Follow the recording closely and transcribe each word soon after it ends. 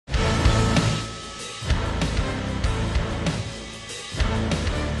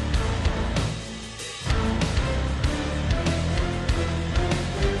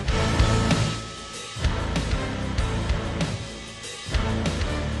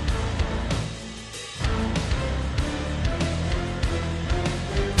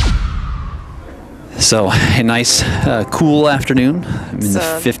So a nice cool afternoon in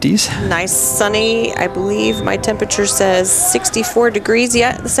the 50s. Nice sunny, I believe my temperature says 64 degrees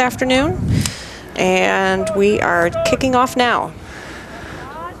yet this afternoon. And we are kicking off now.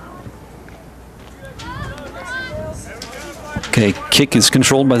 Okay, kick is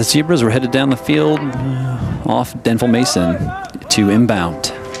controlled by the Zebras. We're headed down the field off Denville Mason to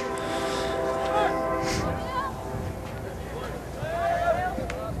inbound.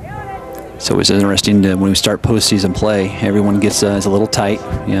 So it's interesting when we start postseason play, everyone gets is a little tight.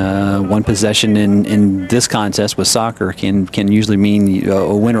 One possession in this contest with soccer can usually mean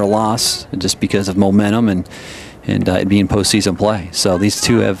a win or a loss just because of momentum and it being postseason play. So these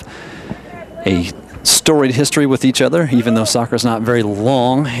two have a storied history with each other, even though soccer is not very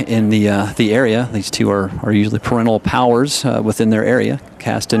long in the area. These two are usually perennial powers within their area.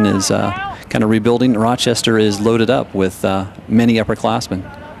 Caston is kind of rebuilding. Rochester is loaded up with many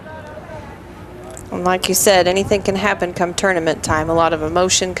upperclassmen. And like you said, anything can happen come tournament time. A lot of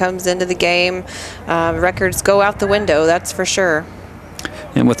emotion comes into the game. Records go out the window, that's for sure.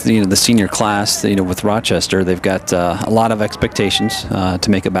 And with the senior class, with Rochester, they've got a lot of expectations to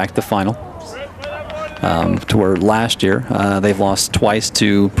make it back to the final. To where last year they've lost twice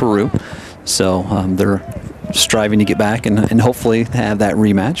to Peru, so they're striving to get back and hopefully have that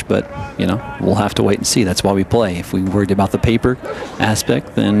rematch. But we'll have to wait and see. That's why we play. If we worried about the paper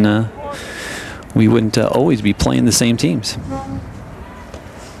aspect, then we wouldn't always be playing the same teams.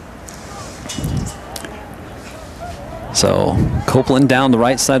 So Copeland down the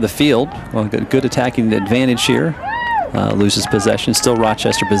right side of the field. Well, good attacking advantage here. Loses possession, still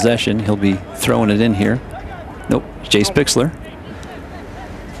Rochester possession. He'll be throwing it in here. Nope, Jace Bixler.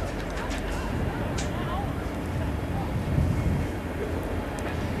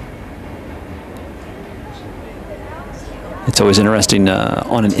 It's always interesting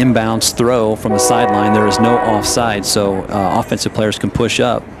on an inbounds throw from the sideline, there is no offside, so offensive players can push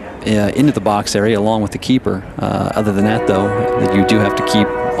up into the box area along with the keeper. Other than that, though, that you do have to keep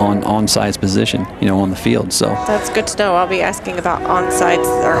on onside position, on the field. So that's good to know. I'll be asking about onsides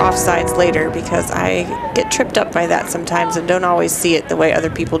or offsides later because I get tripped up by that sometimes and don't always see it the way other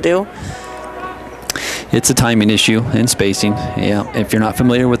people do. It's a timing issue and spacing. Yeah, if you're not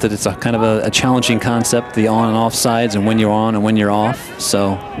familiar with it, it's a kind of a challenging concept, the on and off sides and when you're on and when you're off.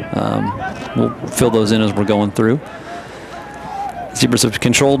 So we'll fill those in as we're going through. Zebras have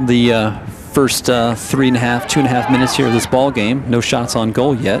controlled the first 2.5 minutes here of this ball game. No shots on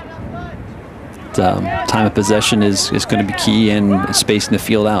goal yet. Time of possession is going to be key, and spacing the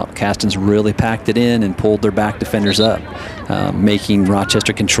field out. Caston's really packed it in and pulled their back defenders up, making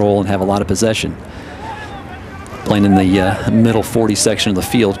Rochester control and have a lot of possession. Playing in the middle 40 section of the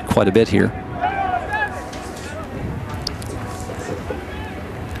field quite a bit here.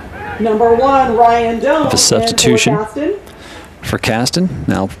 Number 1, Ryan Jones. A substitution for Caston.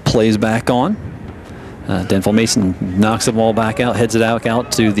 Now plays back on. Denville Mason knocks the ball back out, heads it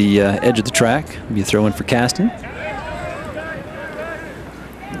out to the edge of the track. Be a throw in for Caston.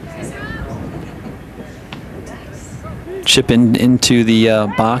 Chip into the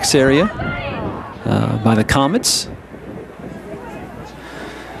box area by the Comets.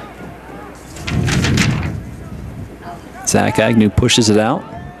 Zach Agnew pushes it out,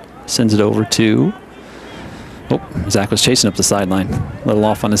 sends it over to, Zach was chasing up the sideline. A little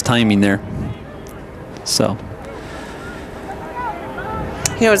off on his timing there. So.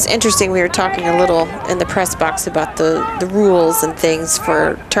 It's interesting, we were talking a little in the press box about the rules and things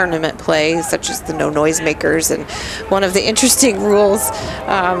for tournament play, such as the no noisemakers, and one of the interesting rules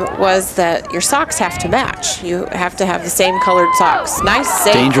was that your socks have to match. You have to have the same colored socks. Nice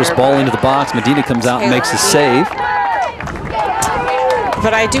save. Dangerous ball into the box. Medina comes out and makes a save.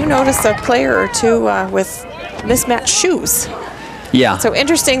 But I do notice a player or two with mismatched shoes. Yeah. So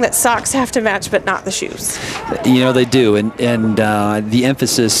interesting that socks have to match, but not the shoes. They do, and the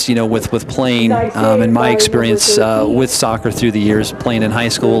emphasis, with playing, in my experience with soccer through the years, playing in high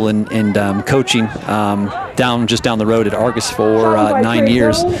school and coaching just down the road at Argus for 9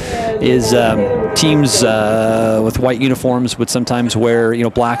 years, is teams with white uniforms would sometimes wear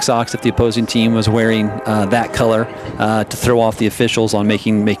black socks if the opposing team was wearing that color to throw off the officials on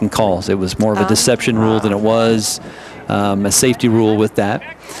making calls. It was more of a deception rule than it was a safety rule with that.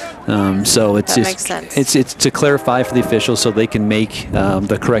 So it's that makes sense. It's to clarify for the officials so they can make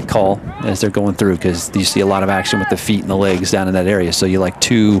the correct call as they're going through, because you see a lot of action with the feet and the legs down in that area. So you like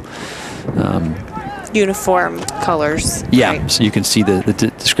two uniform colors. Yeah, right. So you can see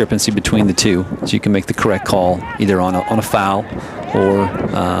the discrepancy between the two, so you can make the correct call either on a foul or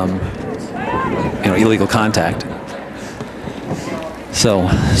illegal contact.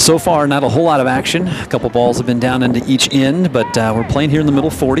 So far, not a whole lot of action. A couple balls have been down into each end, but we're playing here in the middle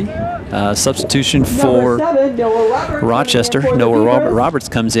 40. Substitution for Rochester. Noah Roberts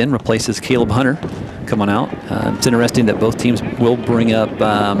comes in, replaces Caleb Hunter. Come on out. It's interesting that both teams will bring up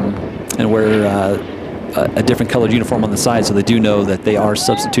and wear a different colored uniform on the side, so they do know that they are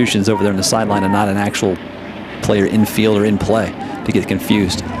substitutions over there on the sideline and not an actual player in field or in play to get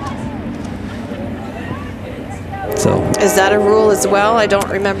confused. So is that a rule as well? I don't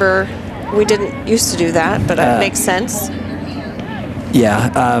remember. We didn't used to do that, but it makes sense.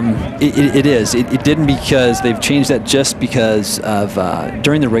 Yeah, it is. It didn't because they've changed that just because of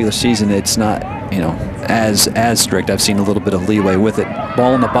during the regular season it's not, you know, as strict. I've seen a little bit of leeway with it.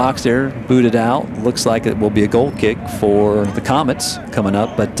 Ball in the box there, booted out. Looks like it will be a goal kick for the Comets coming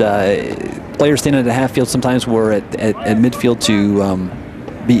up, but players standing at the half field sometimes were at midfield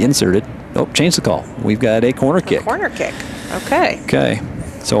to be inserted. Oh, change the call. We've got a corner kick. Corner kick. Okay. Okay.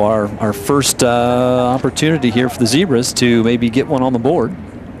 So our first opportunity here for the Zebras to maybe get one on the board.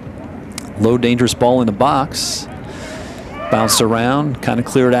 Low dangerous ball in the box. Bounced around, kind of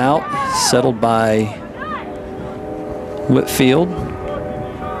cleared out. Settled by Whitfield.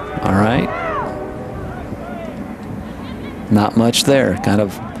 All right. Not much there. Kind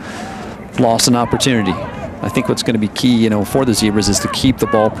of lost an opportunity. I think what's going to be key, you know, for the Zebras is to keep the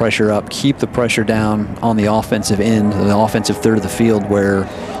ball pressure up, keep the pressure down on the offensive end, the offensive third of the field where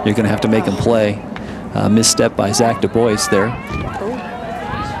you're going to have to make them play. Misstep by Zach Du Bois there.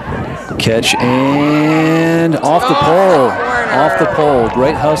 Catch and off the pole. Off the pole.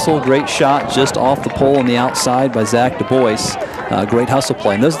 Great hustle, great shot just off the pole on the outside by Zach Du Bois. Great hustle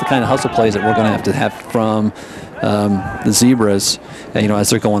play. And those are the kind of hustle plays that we're going to have from the Zebras, you know, as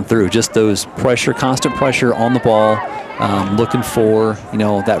they're going through. Just those pressure, constant pressure on the ball, looking for, you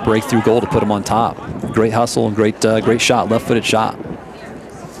know, that breakthrough goal to put them on top. Great hustle and great shot, left-footed shot.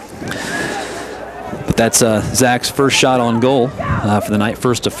 But that's Zach's first shot on goal for the night,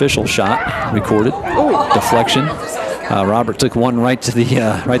 first official shot recorded. Deflection. Robert took one right to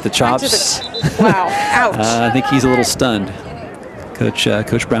the chops. Wow! Ouch! I think he's a little stunned.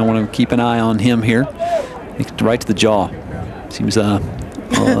 Coach Brown wanted to keep an eye on him here. Right to the jaw. Seems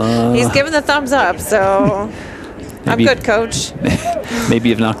he's giving the thumbs up, so I'm good, Coach. Maybe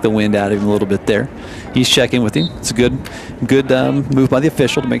you've knocked the wind out of him a little bit there. He's checking with him. It's a good move by the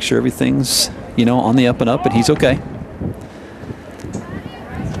official to make sure everything's, you know, on the up and up, and he's okay.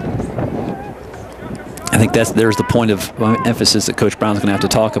 I think there's the point of emphasis that Coach Brown's going to have to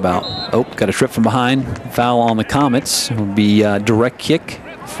talk about. Oh, got a trip from behind. Foul on the Comets. It will be a direct kick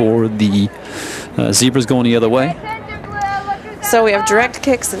for the Zebras going the other way. So we have direct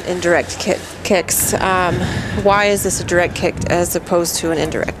kicks and indirect kicks. Why is this a direct kick as opposed to an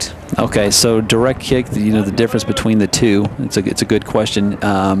indirect? Okay, so direct kick, you know, the difference between the two, it's a good question,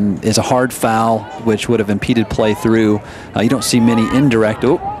 is a hard foul, which would have impeded play through. You don't see many indirect.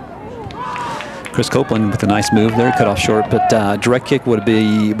 Oh, Chris Copeland with a nice move there, cut off short, but direct kick would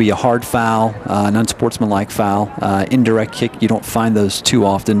be a hard foul, an unsportsmanlike foul. Indirect kick, you don't find those too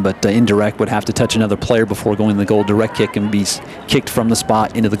often, but indirect would have to touch another player before going to the goal. Direct kick can be kicked from the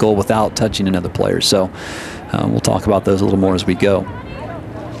spot into the goal without touching another player. So we'll talk about those a little more as we go.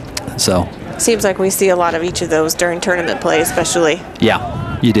 So seems like we see a lot of each of those during tournament play, especially.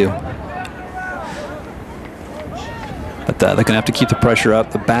 Yeah, you do. But they're going to have to keep the pressure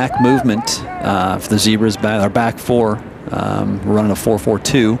up. The back movement for the Zebras, our back four, we're running a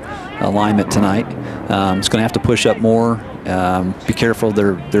 4-4-2 alignment tonight. It's going to have to push up more. Be careful,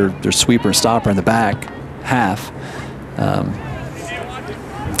 their sweeper and stopper in the back half.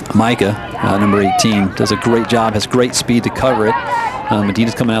 Micah, number 18, does a great job, has great speed to cover it.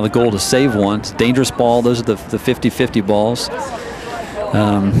 Medina's coming out of the goal to save one. It's a dangerous ball. Those are the 50-50 balls.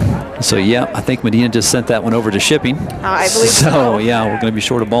 So, yeah, I think Medina just sent that one over to shipping. I believe so. So, yeah, we're going to be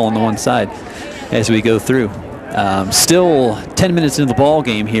short a ball on the one side as we go through. Still 10 minutes into the ball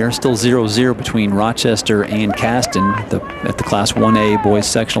game here. Still 0-0 between Rochester and Caston at the Class 1A boys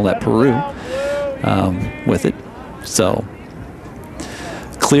sectional at Peru with it. So,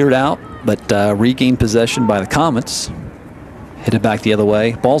 cleared out, but regained possession by the Comets. Hit it back the other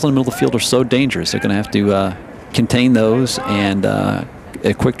way. Balls in the middle of the field are so dangerous. They're going to have to contain those, and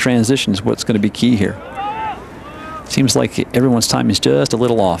a quick transition is what's going to be key here. Seems like everyone's timing is just a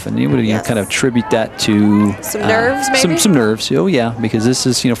little off, and you would kind of attribute that to some nerves, maybe. Some nerves. Oh yeah, because this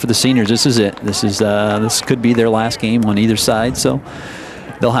is, you know, for the seniors, this is it. This could be their last game on either side, so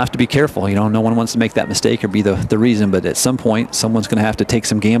they'll have to be careful. You know, no one wants to make that mistake or be the reason, but at some point, someone's going to have to take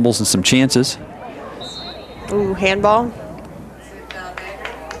some gambles and some chances. Ooh, handball.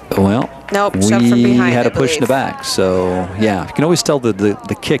 Well, Nope, shoved from behind, had I a push in the believe. back. So, yeah, you can always tell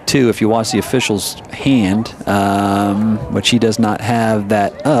the kick, too, if you watch the official's hand, which he does not have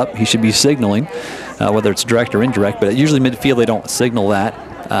that up. He should be signaling, whether it's direct or indirect. But usually midfield, they don't signal that.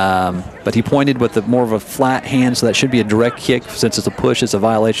 But he pointed with more of a flat hand, so that should be a direct kick. Since it's a push, it's a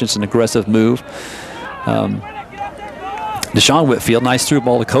violation, it's an aggressive move. Deshaun Whitfield, nice through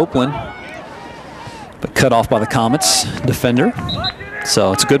ball to Copeland, but cut off by the Comets defender.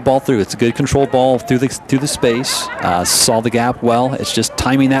 So it's a good ball through. It's a good controlled ball through the space. Saw the gap well. It's just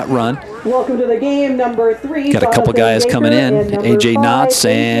timing that run. Welcome to the game, number 3. Got a couple guys coming in. AJ Knotts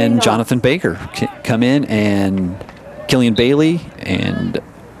and Knotts. Jonathan Baker come in, and Killian Bailey and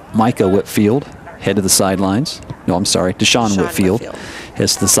Micah Whitfield head to the sidelines. No, I'm sorry, Deshaun Whitfield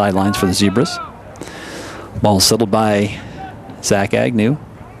heads to the sidelines for the Zebras. Ball settled by Zach Agnew.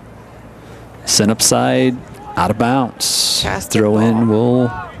 Sent upside, out of bounds. Caston Throw in ball.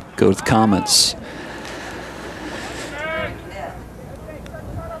 will go to the Comets.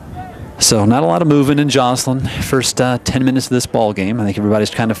 So not a lot of moving in Jocelyn. First 10 minutes of this ball game, I think everybody's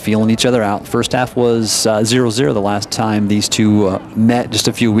kind of feeling each other out. First half was 0-0 the last time these two met just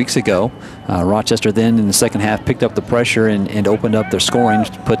a few weeks ago. Rochester then in the second half picked up the pressure and opened up their scoring,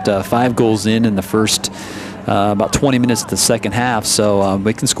 put 5 goals in the first about 20 minutes of the second half. So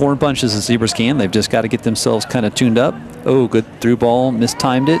they can score in bunches, the Zebras can. They've just got to get themselves kind of tuned up. Oh, good through ball,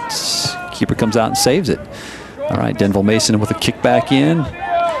 mistimed it. Keeper comes out and saves it. All right, Denville Mason with a kick back in.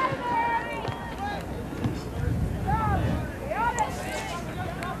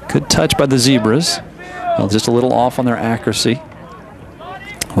 Good touch by the Zebras. Well, just a little off on their accuracy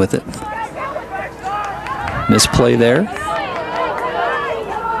with it. Misplay there.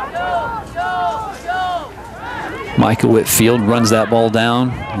 Micah Whitfield runs that ball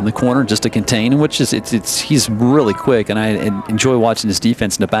down in the corner just to contain, which is he's really quick, and I enjoy watching his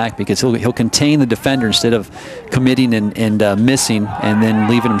defense in the back because he'll contain the defender instead of committing and missing and then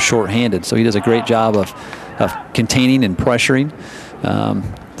leaving him short-handed. So he does a great job of containing and pressuring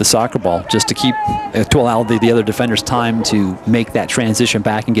the soccer ball just to allow the other defenders time to make that transition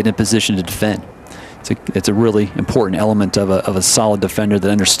back and get in position to defend. It's a really important element of a solid defender that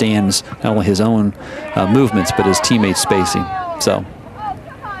understands not only his own movements but his teammates' spacing. So.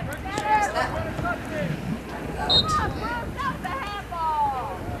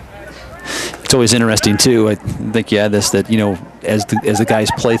 It's always interesting too. I think that as the guys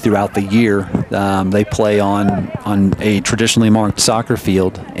play throughout the year, they play on a traditionally marked soccer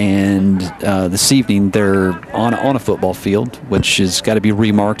field, and this evening they're on a football field, which has got to be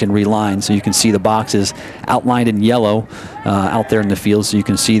remarked and relined, so you can see the boxes outlined in yellow out there in the field, so you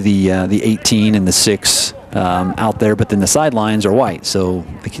can see the 18 and the 6 out there, but then the sidelines are white, so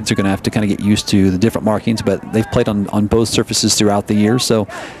the kids are going to have to kind of get used to the different markings, but they've played on both surfaces throughout the year, so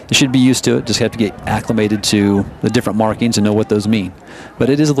they should be used to it. Just have to get acclimated to the different markings and know what those mean. But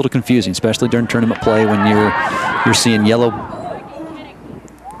it is a little confusing, especially during tournament play when you're seeing yellow.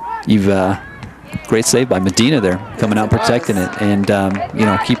 Great save by Medina there, coming out protecting it and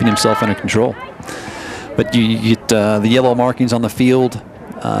keeping himself under control. But you get the yellow markings on the field.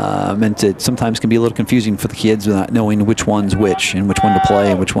 And it sometimes can be a little confusing for the kids without knowing which one's which and which one to play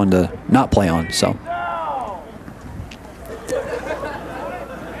and which one to not play on. So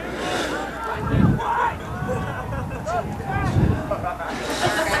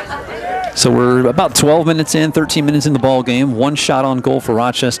we're about 12 minutes in, 13 minutes in the ball game. 1 shot on goal for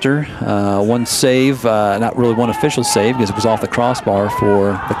Rochester, 1 save, not really 1 official save because it was off the crossbar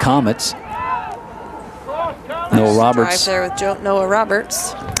for the Comets. Noah Roberts. Drive there with Noah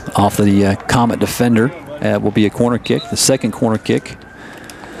Roberts. Off the Comet defender. Will be a corner kick, the second corner kick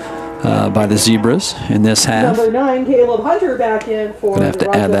by the Zebras in this half. Number 9, Caleb Hunter back in for Gonna have to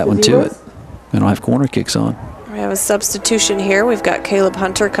add that one to it. We don't have corner kicks on. We have a substitution here. We've got Caleb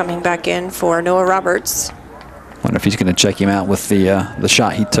Hunter coming back in for Noah Roberts. Wonder if he's going to check him out with the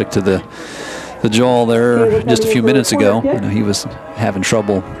shot he took to the jaw there just a few minutes ago. I know he was having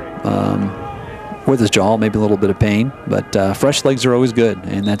trouble with his jaw, maybe a little bit of pain, but fresh legs are always good,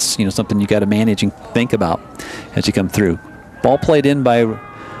 and that's something you got to manage and think about as you come through. Ball played in by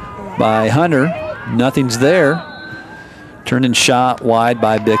Hunter, nothing's there. Turned and shot wide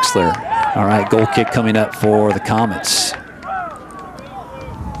by Bixler. All right, goal kick coming up for the Comets.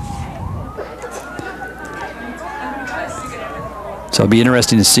 So it'll be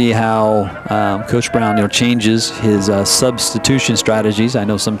interesting to see how Coach Brown changes his substitution strategies. I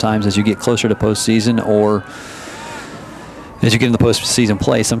know sometimes as you get closer to postseason or as you get into the postseason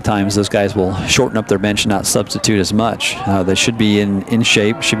play, sometimes those guys will shorten up their bench and not substitute as much. They should be in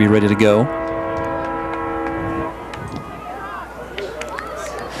shape, should be ready to go.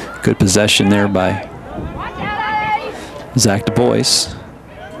 Good possession there by Zach Du Bois.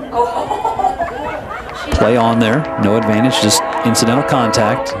 Play on there, no advantage, just incidental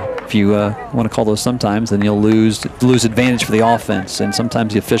contact. If you want to call those sometimes, then you'll lose advantage for the offense. And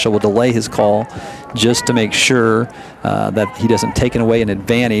sometimes the official will delay his call just to make sure that he doesn't take away an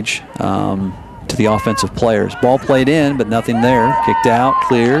advantage to the offensive players. Ball played in, but nothing there. Kicked out,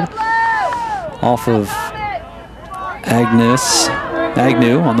 cleared. Off of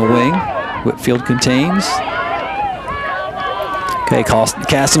Agnew on the wing. Whitfield contains. Okay,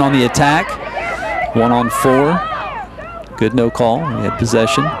 Caston on the attack. 1-on-4. Good no call. He had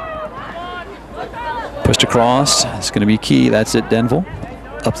possession. Pushed across. It's going to be key. That's it, Denville.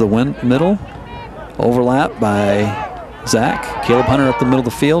 Up the middle. Overlap by Zach. Caleb Hunter up the middle of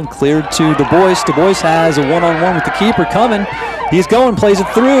the field. Cleared to Du Bois. Du Bois has a 1-on-1 with the keeper coming. He's going, plays it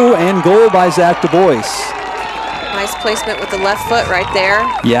through, and goal by Zach Du Bois. Nice placement with the left foot right there.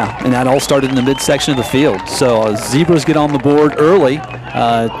 Yeah, and that all started in the midsection of the field. So Zebras get on the board early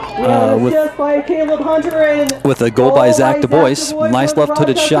with a goal by Zach Du Bois. Nice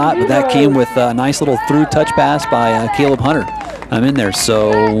left-footed shot, but that came with a nice little through touch pass by Caleb Hunter. I'm in there.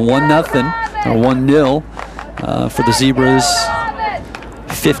 So 1-0 or 1-0 for the Zebras.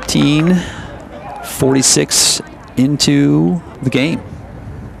 15:46 into the game.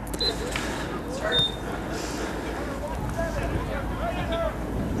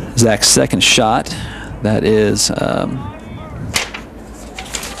 Zach's second shot, that is,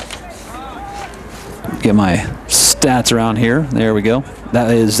 get my stats around here. There we go.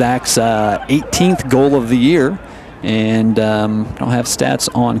 That is Zach's 18th goal of the year. And I don't have stats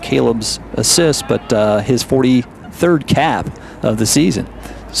on Caleb's assists, but his 43rd cap of the season.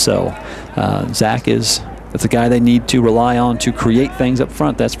 So Zach that's the guy they need to rely on to create things up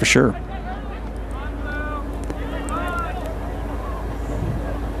front, that's for sure.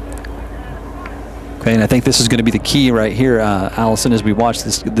 Okay, and I think this is going to be the key right here, Allison, as we watch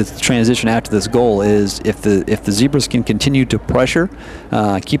this transition after this goal, is if the Zebras can continue to pressure,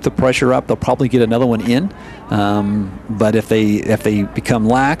 keep the pressure up, they'll probably get another one in. But if they become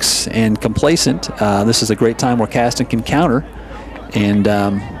lax and complacent, this is a great time where Caston can counter and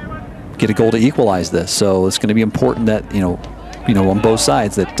get a goal to equalize this. So it's going to be important that on both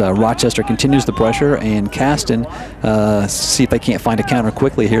sides that Rochester continues the pressure and Caston see if they can't find a counter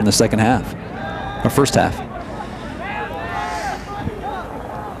quickly here in the second half. Or first half.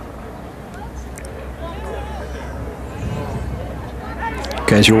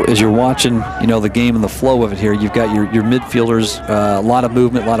 Okay, as you're watching, the game and the flow of it here, you've got your midfielders, a lot of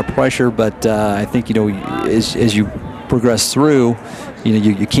movement, a lot of pressure, but I think as you progress through,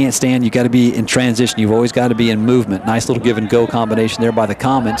 you can't stand. You got to be in transition. You've always got to be in movement. Nice little give and go combination there by the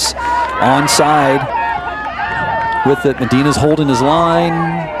Comets. Onside with it. Medina's holding his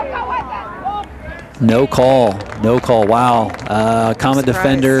line. No call. Wow. Comet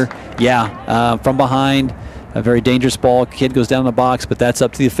defender, from behind. A very dangerous ball. Kid goes down the box, but that's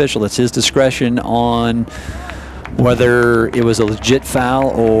up to the official. It's his discretion on whether it was a legit foul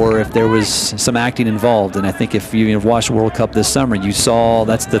or if there was some acting involved. And I think if you've watched the World Cup this summer, you saw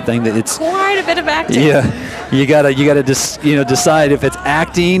that's the thing that it's quite a bit of acting. Yeah, you gotta decide if it's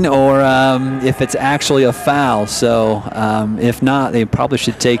acting or if it's actually a foul. So if not, they probably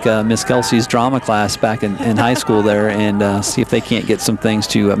should take Miss Kelsey's drama class back in high school there and see if they can't get some things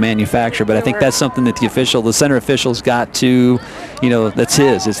to manufacture. But I think that's something that the center official's got to, that's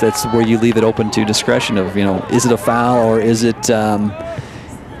his. That's where you leave it open to discretion of, is it a foul or is it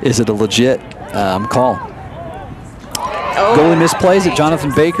a legit call? Goalie misplays it.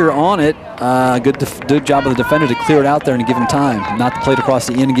 Jonathan Baker on it. Good job of the defender to clear it out there and give him time. Not to play it across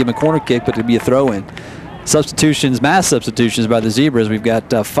the end and give him a corner kick, but to be a throw-in. Substitutions, mass substitutions by the Zebras. We've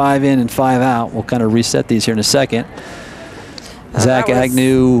got 5 in and 5 out. We'll kind of reset these here in a second. Zach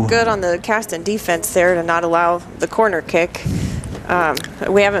Agnew. Good on the Caston defense there to not allow the corner kick.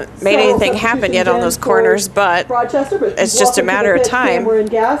 We haven't made anything happen yet on those corners, but it's just a matter of time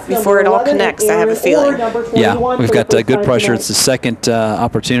before it all connects, I have a feeling. Yeah, we've got good pressure. It's the second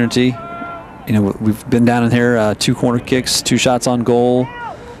opportunity. We've been down in here, 2 corner kicks, 2 shots on goal.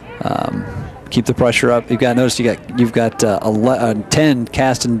 Keep the pressure up. You've got 10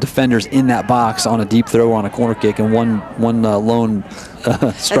 Caston defenders in that box on a deep throw on a corner kick and one lone striker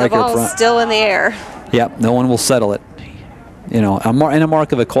and the ball's up front. Still in the air. Yep, no one will settle it. And a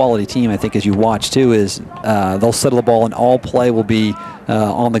mark of a quality team, I think, as you watch too, is they'll settle the ball and all play will be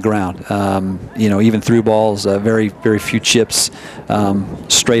on the ground. Even through balls, very, very few chips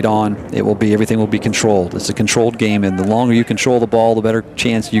straight on. Everything will be controlled. It's a controlled game, and the longer you control the ball, the better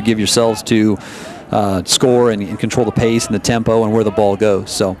chance you give yourselves to score and control the pace and the tempo and where the ball goes.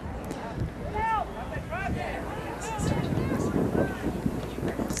 So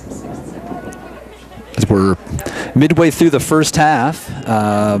We're midway through the first half.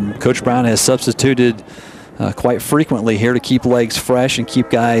 Coach Brown has substituted quite frequently here to keep legs fresh and keep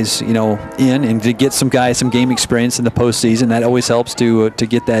guys, in and to get some guys some game experience in the postseason. That always helps to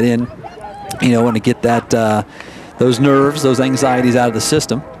get that in, and to get that those nerves, those anxieties out of the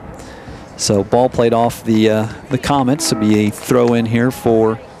system. So ball played off the Comets. It'll be a throw in here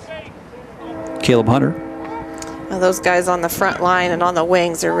for Caleb Hunter. Well, those guys on the front line and on the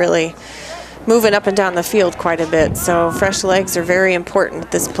wings are really moving up and down the field quite a bit. So fresh legs are very important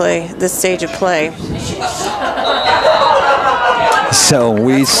at this stage of play. So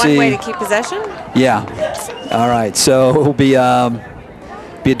we That's see one way to keep possession. Yeah. All right. So it'll be a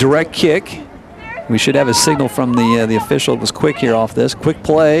direct kick. We should have a signal from the official. It was quick here off this. Quick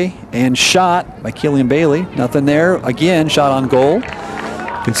play and shot by Killian Bailey. Nothing there. Again, shot on goal.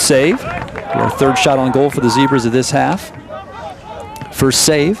 Good save. Our third shot on goal for the Zebras of this half. First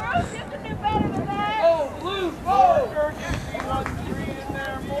save.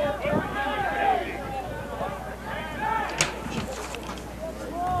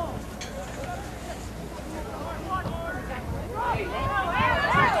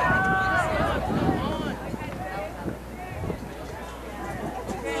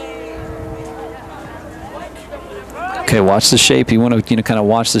 Okay, watch the shape. You want to kind of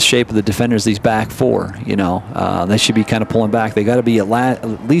watch the shape of the defenders, these back four. They should be kind of pulling back. They got to be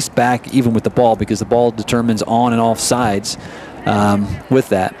at least back even with the ball, because the ball determines on and off sides with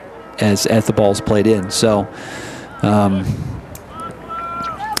that as the ball's played in. So they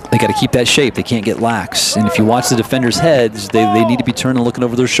got to keep that shape. They can't get lax. And if you watch the defenders' heads, they need to be turning, looking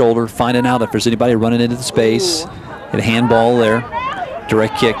over their shoulder, finding out if there's anybody running into the space. Get a handball there.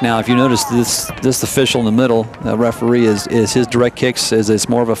 Direct kick. Now, if you notice this official in the middle, referee, is his direct kicks is it's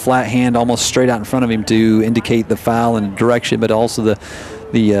more of a flat hand, almost straight out in front of him to indicate the foul and direction, but also the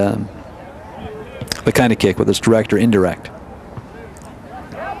kind of kick, whether it's direct or indirect.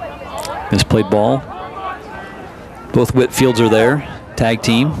 Misplayed ball. Both Whitfields are there. Tag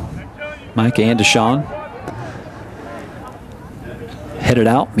team. Mike and Deshaun. Headed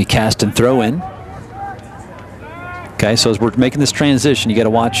out. Be Caston throw in. Okay, so as we're making this transition, you got to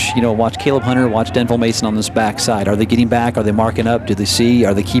watch Caleb Hunter, watch Denville Mason on this backside. Are they getting back? Are they marking up? Do they see?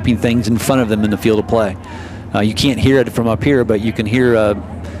 Are they keeping things in front of them in the field of play? You can't hear it from up here, but you can hear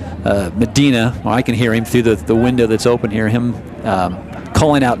Medina, or I can hear him through the window that's open here, him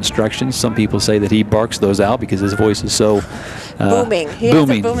calling out instructions. Some people say that he barks those out because his voice is so booming. He has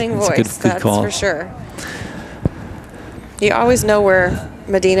a booming voice, that's call. For sure. You always know where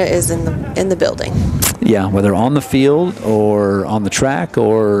Medina is in the building. Yeah, whether on the field or on the track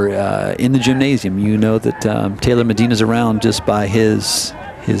or in the gymnasium, you know that Taylor Medina's around just by his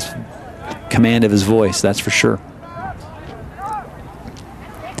command of his voice, that's for sure.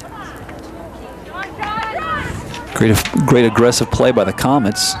 Great aggressive play by the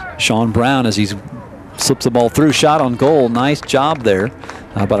Comets. Sean Brown, as he slips the ball through, shot on goal. Nice job there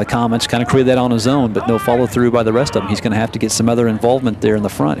by the Comets. Kind of created that on his own, but no follow through by the rest of them. He's going to have to get some other involvement there in the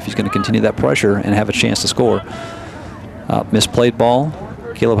front if he's going to continue that pressure and have a chance to score. Misplayed ball.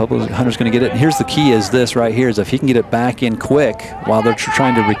 Caleb Hunter's going to get it. And here's the key is this right here, is if he can get it back in quick while they're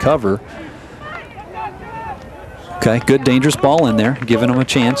trying to recover. Okay, good dangerous ball in there, giving him a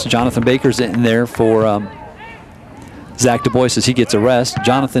chance. Jonathan Baker's in there for Zach Du Bois as he gets a rest.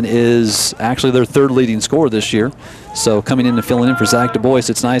 Jonathan is actually their third leading scorer this year. So coming in and filling in for Zach Du Bois,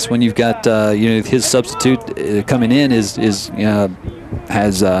 it's nice when you've got his substitute coming in has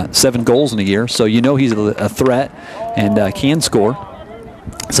 7 goals in a year. So he's a threat and can score.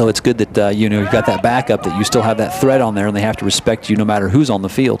 So it's good that you've got that backup, that you still have that threat on there, and they have to respect you no matter who's on the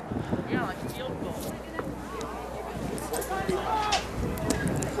field.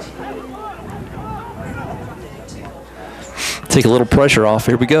 Take a little pressure off.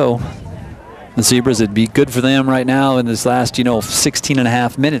 Here we go. The Zebras, it'd be good for them right now in this last 16 and a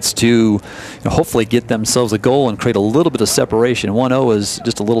half minutes to hopefully get themselves a goal and create a little bit of separation. 1-0 is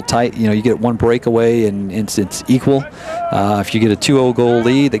just a little tight. You get one breakaway and it's equal. If you get a 2-0 goal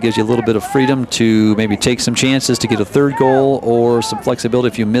lead, that gives you a little bit of freedom to maybe take some chances to get a third goal, or some flexibility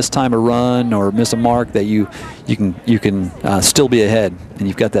if you miss time a run or miss a mark, that you can still be ahead, and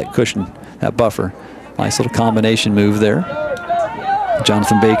you've got that cushion, that buffer. Nice little combination move there.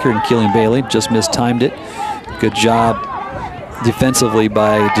 Jonathan Baker and Killian Bailey just mistimed it. Good job defensively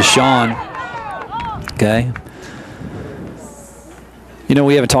by Deshaun. Okay. You know,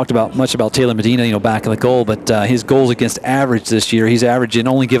 we haven't talked much about Taylor Medina, you know, back in the goal, but his goals against average this year, he's averaging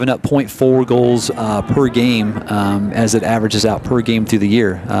only giving up 0.4 goals per game as it averages out per game through the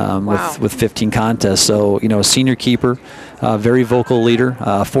year with 15 contests. So, you know, a senior keeper, very vocal leader,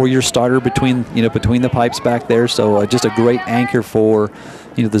 4-year starter between the pipes back there. So just a great anchor for,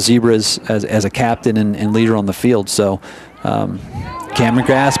 you know, the Zebras as a captain and leader on the field. So Cameron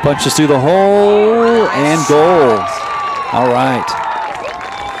Grass punches through the hole and goal. All right.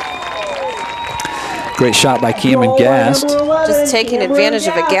 Great shot by Cameron Gast. Just taking advantage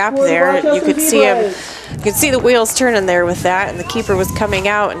of a gap there. You could see him. You could see the wheels turning there with that, and the keeper was coming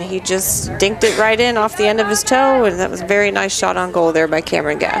out, and he just dinked it right in off the end of his toe, and that was a very nice shot on goal there by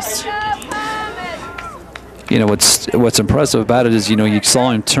Cameron Gast. You know, what's impressive about it is, you know, you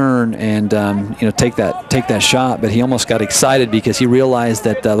saw him turn and you know, take that shot, but he almost got excited because he realized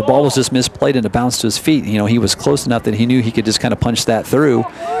that the ball was just misplayed and it bounced to his feet. You know, he was close enough that he knew he could just kind of punch that through,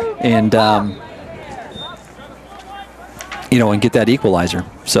 and you know, and get that equalizer.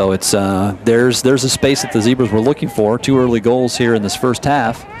 So it's there's a space that the Zebras were looking for. 2 early goals here in this first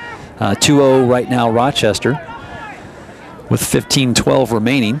half. 2-0 right now Rochester with 15:12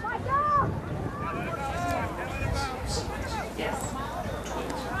 remaining.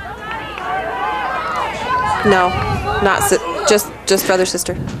 No, not just brother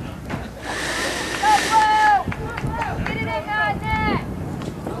sister.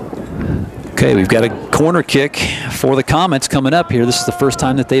 Okay, we've got a corner kick for the Comets coming up here. This is the first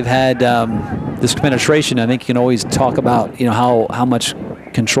time that they've had this penetration. I think you can always talk about, you know, how much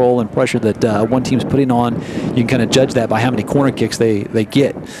control and pressure that one team's putting on. You can kind of judge that by how many corner kicks they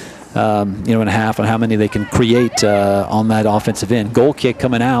get, you know, in a half, and how many they can create on that offensive end. Goal kick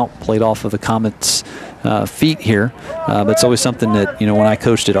coming out, played off of the Comets' feet here, but it's always something that, you know, when I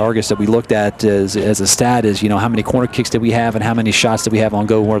coached at Argus that we looked at as a stat is, you know, how many corner kicks did we have and how many shots did we have on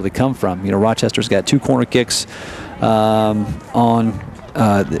goal, where do they come from? You know, Rochester's got 2 corner kicks on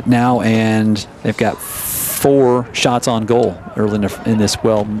now, and they've got 4 shots on goal early in this,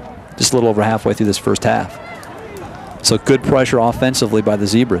 well, just a little over halfway through this first half. So good pressure offensively by the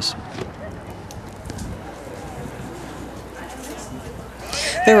Zebras.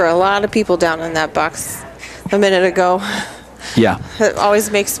 There were a lot of people down in that box a minute ago. Yeah. It always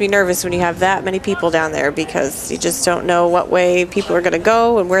makes me nervous when you have that many people down there, because you just don't know what way people are going to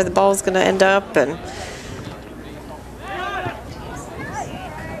go and where the ball is going to end up. And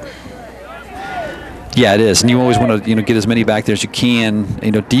yeah, it is, and you always want to, you know, get as many back there as you can,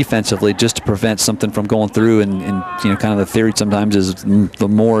 you know, defensively, just to prevent something from going through. And you know, kind of the theory sometimes is the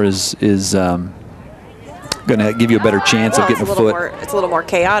more is going to give you a better chance of getting a foot. It's a little more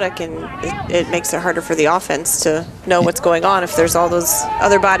chaotic, and it makes it harder for the offense to know what's going on if there's all those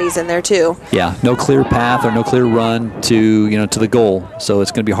other bodies in there too. Yeah, no clear path or no clear run to, you know, to the goal. So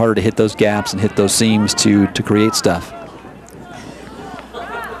it's going to be harder to hit those gaps and hit those seams to create stuff.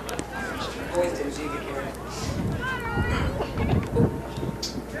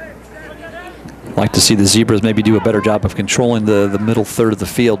 Like to see the Zebras maybe do a better job of controlling the middle third of the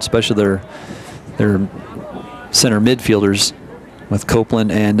field, especially their center midfielders with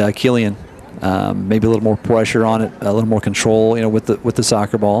Copeland and Killian. Maybe a little more pressure on it, a little more control, you know, with the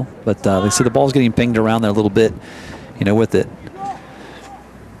soccer ball. But they see the ball's getting pinged around there a little bit, you know, with it.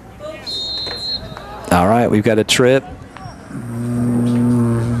 All right, we've got a trip.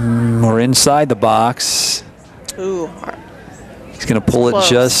 We're inside the box. Ooh. He's going to pull it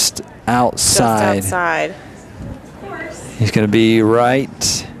just outside. Just outside. He's going to be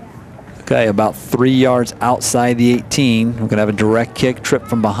right, okay, about 3 yards outside the 18. We're going to have a direct kick, trip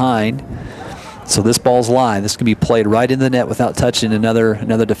from behind. So this ball's live. This can be played right in the net without touching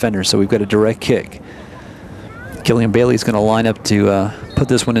another defender. So we've got a direct kick. Killian Bailey's going to line up to put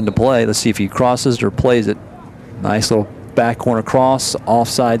this one into play. Let's see if he crosses it or plays it. Nice little back corner cross.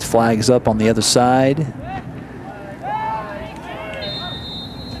 Offsides flags up on the other side.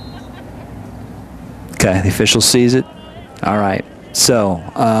 Okay, the official sees it. All right. So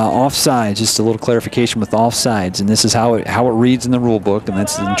offsides, just a little clarification with offsides, and this is how it reads in the rule book, and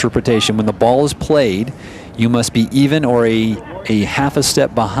that's the interpretation. When the ball is played, you must be even or a half a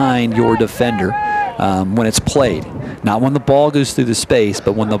step behind your defender when it's played. Not when the ball goes through the space,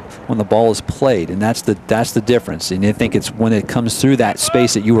 but when the ball is played, and that's the difference. And I think it's when it comes through that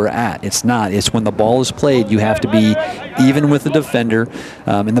space that you were at. It's not. It's when the ball is played, you have to be even with the defender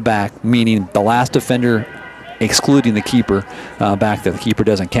in the back, meaning the last defender, excluding the keeper back there. The keeper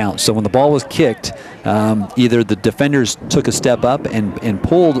doesn't count. So when the ball was kicked, either the defenders took a step up and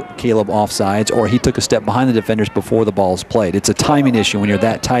pulled Caleb offsides, or he took a step behind the defenders before the ball is played. It's a timing issue when you're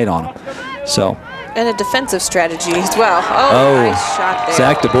that tight on them. So. And a defensive strategy as well. Oh, nice shot there.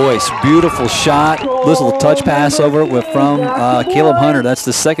 Zach Du Bois, beautiful shot. Little touch pass over it from Caleb Hunter. That's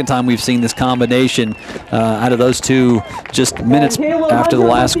the second time we've seen this combination out of those two just minutes after the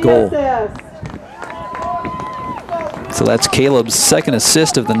last goal. So that's Caleb's second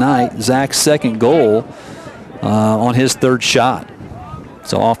assist of the night, Zach's second goal on his third shot.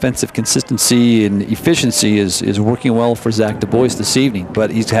 So offensive consistency and efficiency is working well for Zach Du Bois this evening,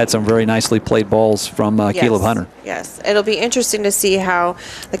 but he's had some very nicely played balls from Caleb Hunter. Yes, it'll be interesting to see how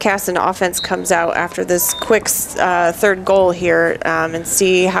the Caston offense comes out after this quick third goal here and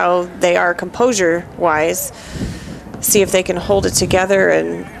see how they are composure-wise, see if they can hold it together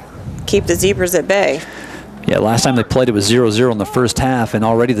and keep the Zebras at bay. Yeah, last time they played it was 0-0 in the first half, and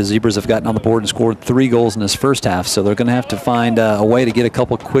already the Zebras have gotten on the board and scored 3 goals in this first half, so they're going to have to find a way to get a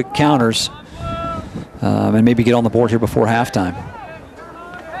couple quick counters and maybe get on the board here before halftime.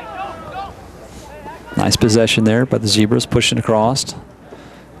 Nice possession there by the Zebras, pushing across.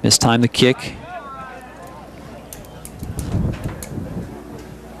 Mistime the kick.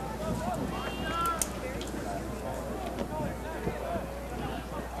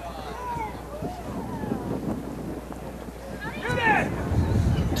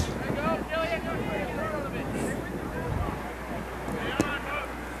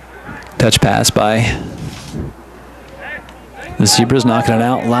 Touch pass by the Zebras, knocking it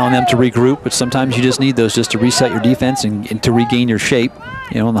out, allowing them to regroup, but sometimes you just need those just to reset your defense and to regain your shape.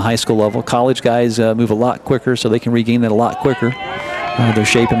 You know, on the high school level, college guys move a lot quicker, so they can regain that a lot quicker, their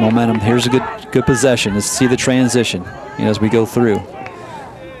shape and momentum. Here's a good possession. Let's see the transition, you know, as we go through.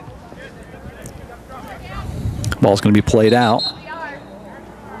 Ball's going to be played out.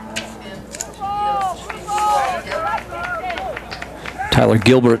 Tyler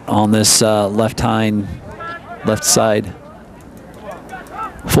Gilbert on this left side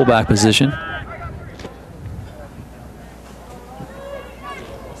fullback position.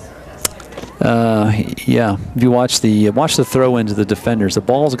 Yeah, if you watch the throw into the defenders, the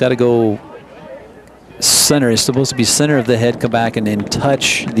ball's got to go center. It's supposed to be center of the head, come back and then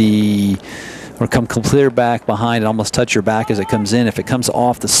touch or come clear back behind and almost touch your back as it comes in. If it comes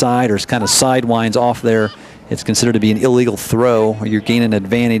off the side or it's kind of sidewinds off there, it's considered to be an illegal throw, or you're gaining an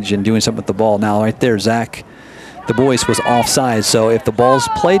advantage and doing something with the ball. Now, right there, Zach Du Bois was offside, so if the ball's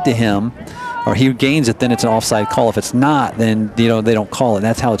played to him or he gains it, then it's an offside call. If it's not, then they don't call it.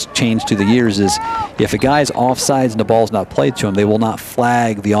 That's how it's changed through the years is if a guy's offsides and the ball's not played to him, they will not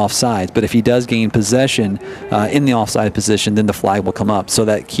flag the offsides. But if he does gain possession in the offside position, then the flag will come up. So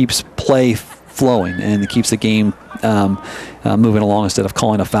that keeps play flowing and it keeps the game moving along instead of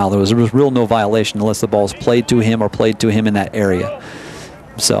calling a foul. There was real no violation unless the ball's played to him or played to him in that area.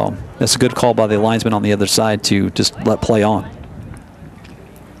 So that's a good call by the linesman on the other side to just let play on.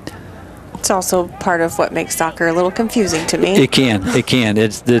 It's also part of what makes soccer a little confusing to me. It can.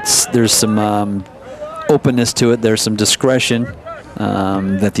 There's some openness to it. There's some discretion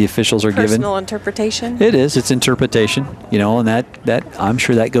that the officials are given. Personal interpretation? It is. It's interpretation, you know, and that I'm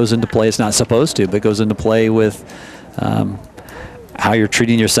sure that goes into play. It's not supposed to, but it goes into play with how you're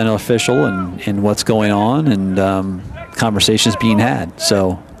treating your center official and what's going on and conversations being had.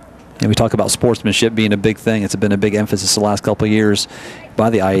 So, and we talk about sportsmanship being a big thing. It's been a big emphasis the last couple of years by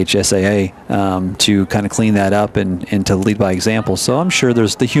the IHSAA to kind of clean that up and to lead by example. So I'm sure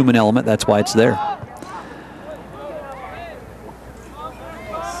there's the human element. That's why it's there.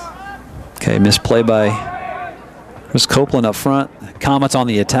 Okay, misplay by Chris Copeland up front. Comets on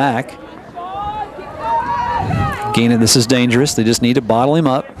the attack. Gaining, this is dangerous. They just need to bottle him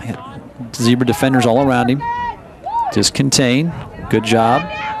up. Zebra defenders all around him. Just contain. Good job.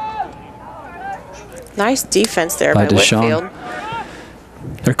 Nice defense there by Whitfield.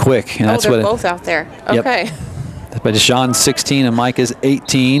 They're quick. And that's they're both out there. Okay. Yep. But Deshaun's 16 and Mike is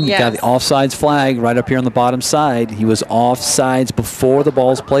 18. Yes. Got the offsides flag right up here on the bottom side. He was offsides before the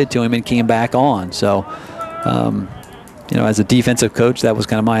ball's played to him and came back on. So, you know, as a defensive coach, that was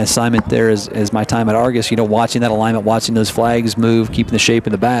kind of my assignment there as my time at Argus, you know, watching that alignment, watching those flags move, keeping the shape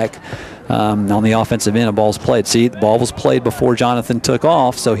in the back. On the offensive end, a ball's played. See, the ball was played before Jonathan took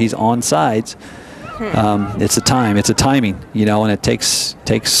off, so he's onside. It's a timing, you know, and it takes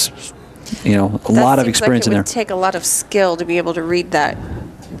you know, a lot of experience in there. It would take a lot of skill to be able to read that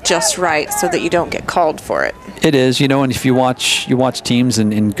just right so that you don't get called for it. It is, you know, and if you watch teams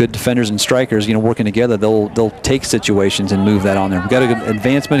and good defenders and strikers, you know, working together, they'll take situations and move that on there. We've got a good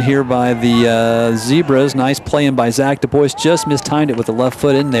advancement here by the Zebras. Nice playing by Zach Du Bois. Just mistimed it with the left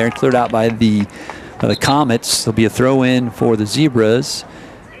foot in there, cleared out by the Comets. There'll be a throw in for the Zebras.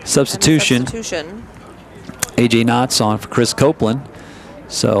 Substitution. AJ Knotts on for Chris Copeland.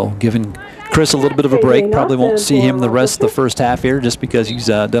 So giving Chris a little bit of a break. Probably won't see him the rest of the first half here just because he's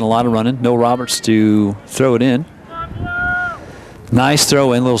done a lot of running. No Roberts to throw it in. Nice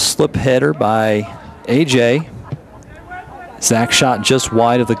throw in, little slip header by AJ. Zach shot just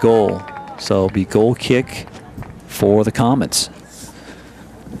wide of the goal. So it'll be goal kick for the Comets.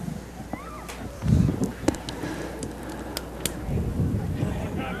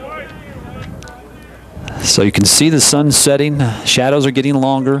 So you can see the sun setting. Shadows are getting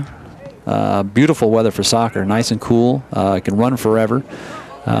longer. Beautiful weather for soccer. Nice and cool. It can run forever.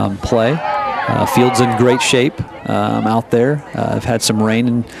 Play. Field's in great shape out there. I've had some rain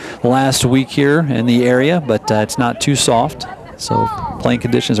in last week here in the area, but it's not too soft. So playing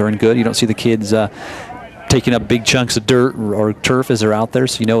conditions are in good. You don't see the kids taking up big chunks of dirt or turf as they're out there.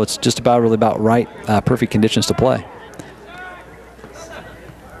 So you know it's just really about right, perfect conditions to play.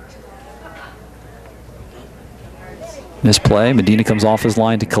 Misplay. Medina comes off his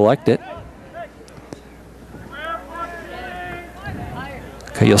line to collect it.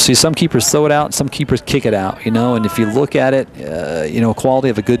 Okay, you'll see some keepers throw it out, some keepers kick it out, you know, and if you look at it, you know, quality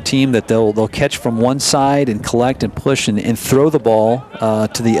of a good team that they'll catch from one side and collect and push and throw the ball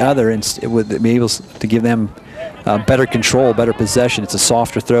to the other, and it would be able to give them better control, better possession. It's a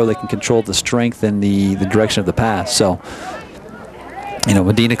softer throw. They can control the strength and the direction of the pass. So, you know,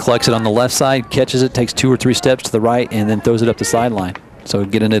 Medina collects it on the left side, catches it, takes 2 or 3 steps to the right, and then throws it up the sideline. So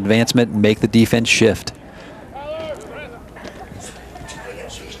get an advancement and make the defense shift.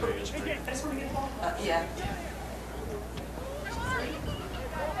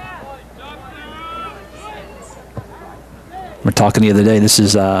 We're talking the other day, this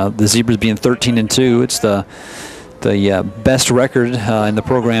is the Zebras being 13-2. It's the best record in the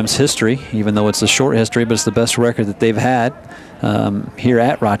program's history, even though it's a short history, but it's the best record that they've had here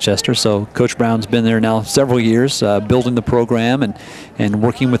at Rochester. So Coach Brown's been there now several years, building the program and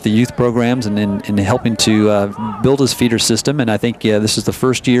working with the youth programs and helping to build his feeder system. And I think this is the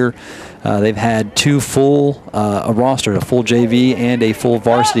first year they've had 2 full a roster, a full JV and a full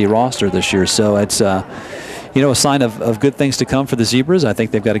varsity roster this year. So it's you know, a sign of good things to come for the Zebras. I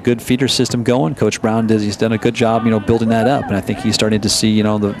think they've got a good feeder system going. Coach Brown he's done a good job, you know, building that up. And I think he's starting to see, you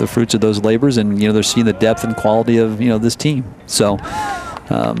know, the fruits of those labors, and, you know, they're seeing the depth and quality of, you know, this team. So,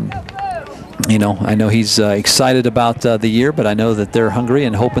 you know, I know he's excited about the year, but I know that they're hungry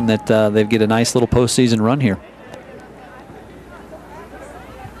and hoping that they get a nice little postseason run here.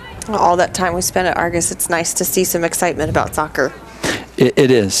 All that time we spent at Argus, it's nice to see some excitement about soccer.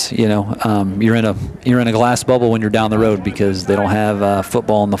 It is, you know, you're in a glass bubble when you're down the road because they don't have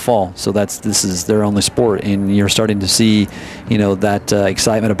football in the fall. So this is their only sport, and you're starting to see, you know, that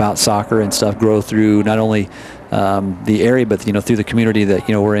excitement about soccer and stuff grow through not only the area, but, you know, through the community that,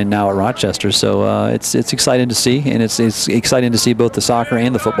 you know, we're in now at Rochester. So it's exciting to see, and it's exciting to see both the soccer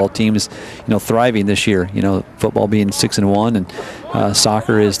and the football teams, you know, thriving this year. You know, football being 6-1 and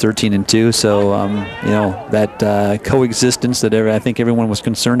soccer is 13-2. So you know, that coexistence that I think everyone was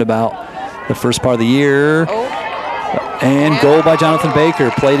concerned about the first part of the year. And goal by Jonathan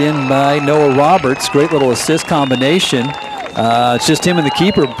Baker, played in by Noah Roberts. Great little assist combination. It's just him and the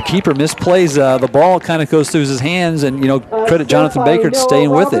keeper. The keeper misplays the ball, kind of goes through his hands, and, you know, credit Jonathan Baker to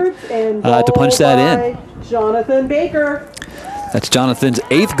staying with it to punch that in. Jonathan Baker. That's Jonathan's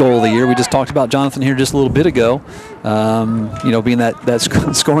 8th goal of the year. We just talked about Jonathan here just a little bit ago, you know, being that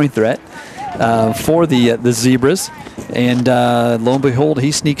scoring threat for the Zebras. And lo and behold,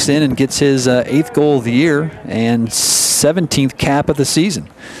 he sneaks in and gets his 8th goal of the year and 17th cap of the season.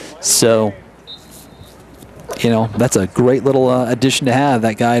 So, you know, that's a great little addition to have,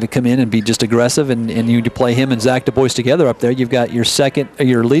 that guy to come in and be just aggressive, and you play him and Zach Du Bois together up there. You've got your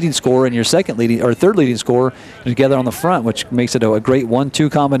leading scorer and your third leading scorer together on the front, which makes it a great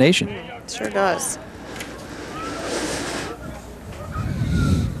 1-2 combination. Sure does.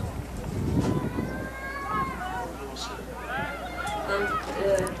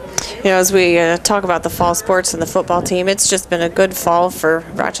 You know, as we talk about the fall sports and the football team, it's just been a good fall for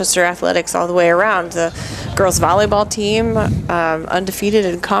Rochester athletics all the way around. The girls volleyball team, undefeated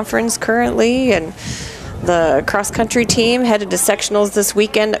in conference currently, and the cross-country team headed to sectionals this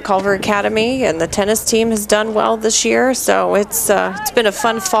weekend at Culver Academy, and the tennis team has done well this year. So it's been a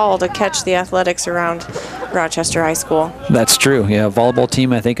fun fall to catch the athletics around Rochester High School. That's true. Yeah, volleyball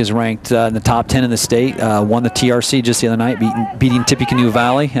team I think is ranked in the top 10 in the state. Won the TRC just the other night, beating Tippecanoe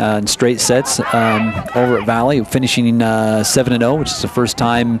Valley in straight sets over at Valley, finishing 7-0, which is the first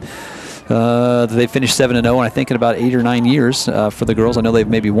time they finished 7-0, and I think in about 8 or 9 years for the girls. I know they've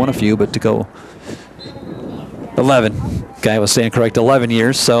maybe won a few, but to go 11. Guy was saying correct, 11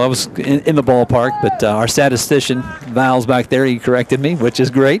 years, so I was in the ballpark, but our statistician, Val's back there, he corrected me, which is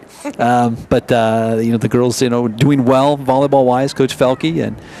great. But the girls, doing well volleyball-wise, Coach Felke,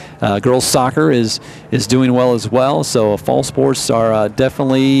 and girls soccer is doing well as well, so fall sports are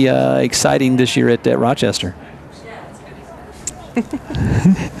definitely exciting this year at Rochester.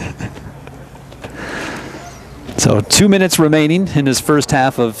 So 2 minutes remaining in this first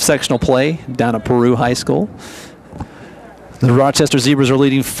half of sectional play down at Peru High School. The Rochester Zebras are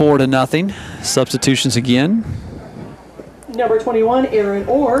leading 4-0. Substitutions again. Number 21, Aaron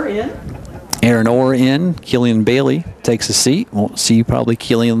Orr in. Aaron Orr in. Killian Bailey takes a seat. Won't see probably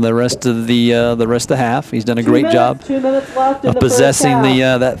Killian the rest of the half. He's done a great job 2 minutes left in of the possessing first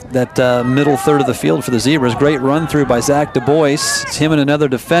half. that middle third of the field for the Zebras. Great run through by Zach Du Bois. It's him and another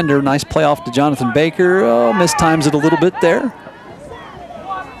defender. Nice play off to Jonathan Baker. Oh, mistimes it a little bit there.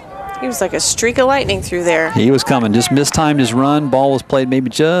 He was like a streak of lightning through there. He was coming, just mistimed his run. Ball was played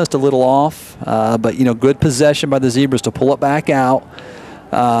maybe just a little off, but good possession by the Zebras to pull it back out,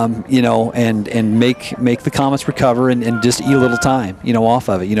 and make the Comets recover and just eat a little time, off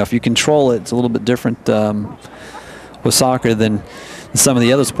of it. If you control it, it's a little bit different with soccer than some of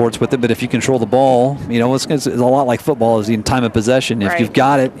the other sports with it. But if you control the ball, it's a lot like football is in time of possession. If you've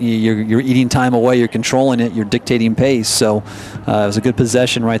got it, you're eating time away, you're controlling it, you're dictating pace. So it was a good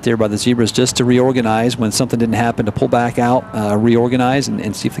possession right there by the Zebras just to reorganize when something didn't happen, to pull back out, reorganize,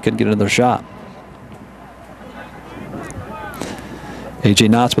 and see if they could get another shot. A.J.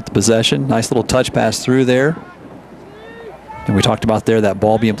 Knotts with the possession. Nice little touch pass through there. And we talked about there that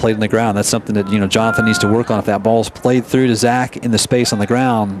ball being played on the ground. That's something that Jonathan needs to work on. If that ball's played through to Zach in the space on the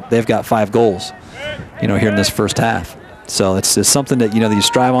ground, they've got 5 goals, here in this first half. So it's something that that you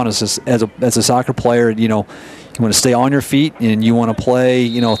strive on as a soccer player. You want to stay on your feet and you want to play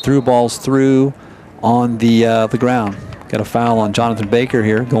through balls through on the ground. Got a foul on Jonathan Baker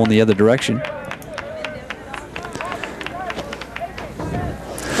here, going the other direction.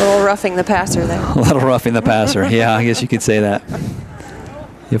 A little roughing the passer there. A little roughing the passer. Yeah, I guess you could say that.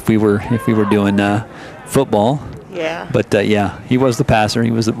 If we were doing football. Yeah. But yeah, he was the passer. He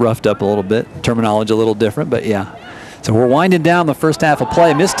was roughed up a little bit. Terminology a little different, but yeah. So we're winding down the first half of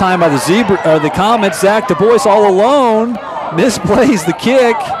play. Missed time by the Comets. Zach Du Bois all alone. Misplays the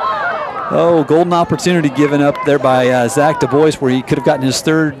kick. Oh, golden opportunity given up there by Zach Du Bois, where he could have gotten his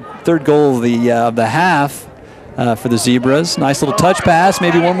third goal of the half. For the Zebras. Nice little touch pass,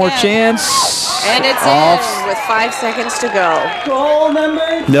 maybe one more chance. And it's off. In with 5 seconds to go. Goal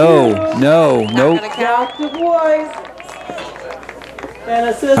number 2. No. Zach Du Bois. And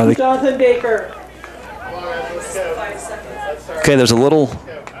assist Jonathan Baker. Okay, there's a little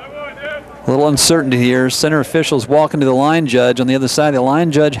uncertainty here. Center officials walking to the line judge on the other side. The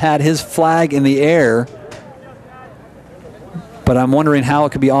line judge had his flag in the air. But I'm wondering how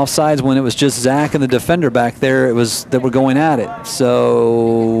it could be offsides when it was just Zach and the defender back there that were going at it.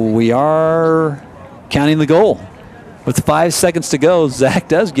 So we are counting the goal. With 5 seconds to go, Zach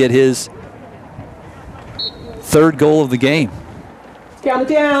does get his 3rd goal of the game. Count it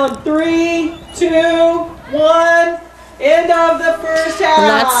down. 3, 2, 1. End of the first half. And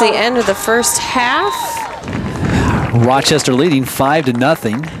that's the end of the first half. Rochester leading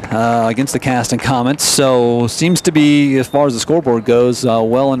 5-0 against the Caston Comets. So seems to be, as far as the scoreboard goes,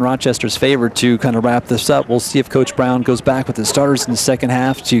 well in Rochester's favor to kind of wrap this up. We'll see if Coach Brown goes back with his starters in the second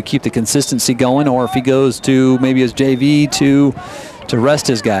half to keep the consistency going, or if he goes to maybe his JV to rest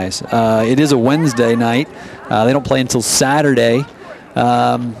his guys. It is a Wednesday night. They don't play until Saturday.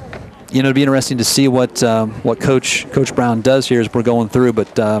 It'll be interesting to see what Coach Brown does here as we're going through.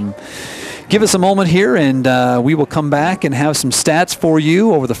 But give us a moment here, and we will come back and have some stats for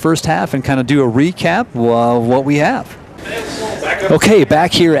you over the first half and kind of do a recap of what we have. Okay,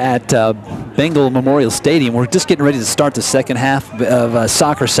 back here at Bengal Memorial Stadium. We're just getting ready to start the second half of boys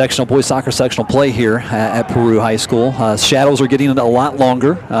soccer sectional play here at Peru High School. Shadows are getting a lot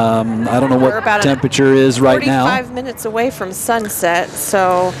longer. I don't know what temperature is right now. 45 minutes away from sunset,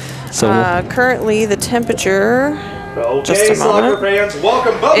 so currently the temperature, just a moment,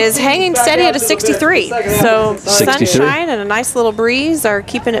 is hanging steady at a 63. So 63. sunshine and a nice little breeze are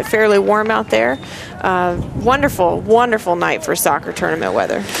keeping it fairly warm out there. Wonderful, wonderful night for soccer tournament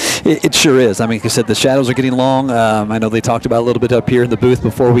weather. It sure is. I mean, like I said, the shadows are getting long. I know they talked about a little bit up here in the booth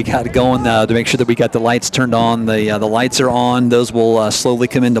before we got going to make sure that we got the lights turned on. The lights are on. Those will slowly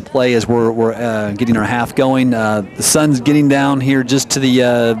come into play as we're getting our half going. The sun's getting down here just to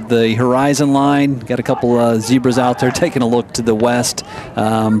the horizon line. Got a couple zebras out there taking a look to the west.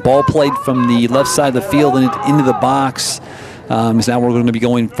 Ball played from the left side of the field and into the box. So now we're going to be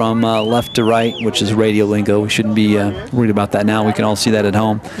going from left to right, which is radio lingo. We shouldn't be worried about that now. We can all see that at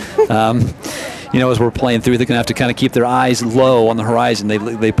home. You know, as we're playing through, they're going to have to kind of keep their eyes low on the horizon.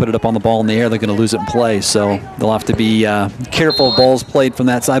 They put it up on the ball in the air, they're going to lose it in play. So they'll have to be careful of balls played from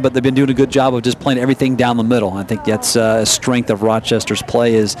that side, but they've been doing a good job of just playing everything down the middle. I think that's a strength of Rochester's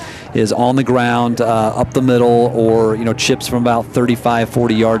play is on the ground, up the middle, or, you know, chips from about 35,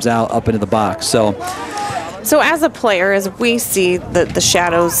 40 yards out up into the box. So as a player, as we see the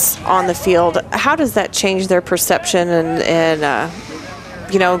shadows on the field, how does that change their perception and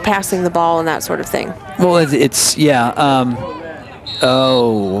you know, passing the ball and that sort of thing? Well, it's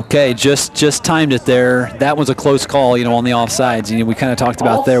oh, okay, just timed it there. That was a close call, you know, on the offsides. You know, we kind of talked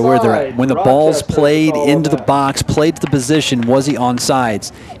about there where they're at. When the ball's played into the box, played to the position, was he onside?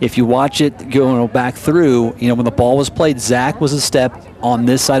 If you watch it go back through, you know, when the ball was played, Zach was a step on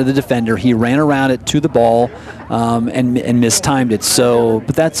this side of the defender. He ran around it to the ball and mistimed it. So,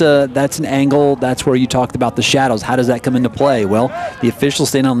 but that's an angle. That's where you talked about the shadows. How does that come into play? Well, the official's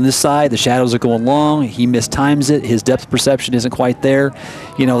staying on this side. The shadows are going long. He mistimes it. His depth perception isn't quite there.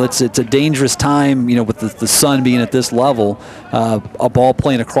 You know, it's a dangerous time, you know, with the sun being at this level. A ball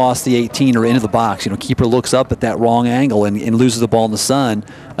playing across the 18 or into the box. You know, keeper looks up at that wrong angle and loses the ball in the sun.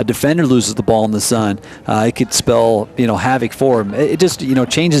 A defender loses the ball in the sun. It could spell, you know, havoc for him. It just, you know,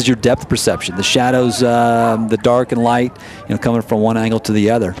 changes your depth perception. The shadows, the dark and light, you know, coming from one angle to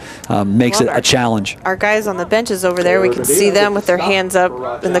the other, makes it a challenge. Our guys on the benches over there, we can see them with their hands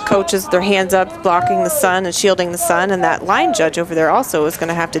up, and the coaches, their hands up, blocking the sun and shielding the sun. And that line judge over there also is going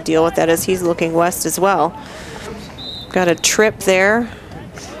to have to deal with that as he's looking west as well. Got a trip there.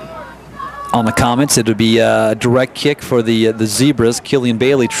 On the comments, it would be a direct kick for the Zebras. Killian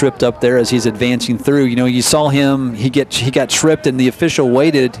Bailey tripped up there as he's advancing through. You know, you saw him, he got tripped, and the official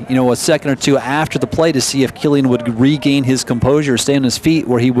waited, you know, a second or two after the play to see if Killian would regain his composure, stay on his feet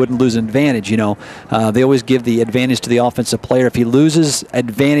where he wouldn't lose an advantage. You know, they always give the advantage to the offensive player. If he loses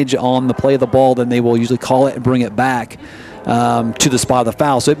advantage on the play of the ball, then they will usually call it and bring it back to the spot of the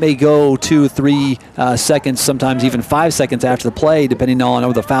foul. So it may go 2, 3 seconds, sometimes even 5 seconds after the play, depending on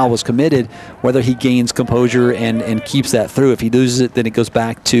whether the foul was committed, whether he gains composure and keeps that through. If he loses it, then it goes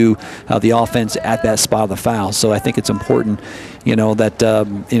back to the offense at that spot of the foul. So I think it's important, you know, that,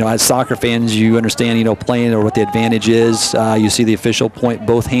 you know, as soccer fans, you understand, you know, playing or what the advantage is. You see the official point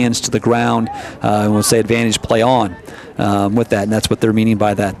both hands to the ground and will say advantage, play on with that, and that's what they're meaning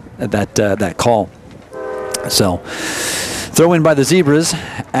by that call. So, throw in by the Zebras.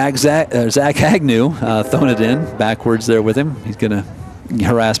 Zach Agnew throwing it in backwards there with him. He's going to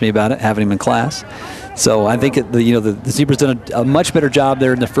harass me about it, having him in class. So I think the Zebras done a much better job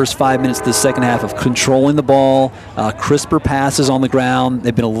there in the first 5 minutes of the second half of controlling the ball, crisper passes on the ground.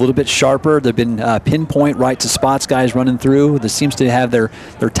 They've been a little bit sharper. They've been pinpoint right to spots, guys running through. This seems to have their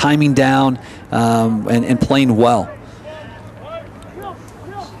timing down and playing well.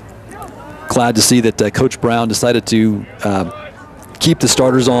 Glad to see that Coach Brown decided to keep the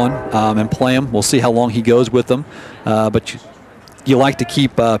starters on and play them. We'll see how long he goes with them. But you like to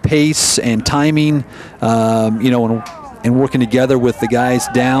keep pace and timing, you know, and working together with the guys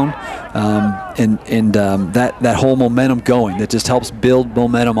down and that whole momentum going. That just helps build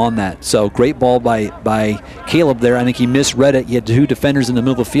momentum on that. So great ball by Caleb there. I think he misread it. He had two defenders in the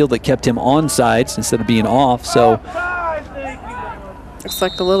middle of the field that kept him onside instead of being off. So looks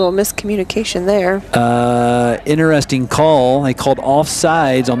like a little miscommunication there. Interesting call. They called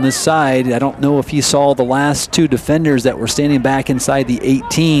offsides on this side. I don't know if he saw the last two defenders that were standing back inside the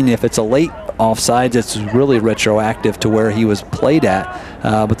 18. If it's a late offsides, it's really retroactive to where he was played at.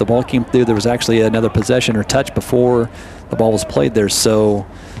 But the ball came through. There was actually another possession or touch before the ball was played there. So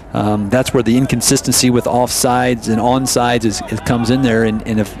that's where the inconsistency with offsides and onsides comes in there,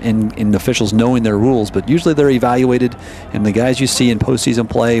 and officials knowing their rules. But usually they're evaluated, and the guys you see in postseason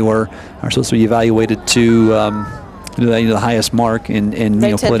play are supposed to be evaluated to the highest mark and they you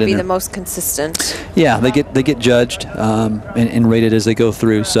know, tend put to in be there. the most consistent. Yeah, they get judged and rated as they go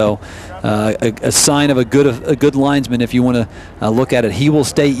through. So a sign of a good linesman, if you want to look at it, he will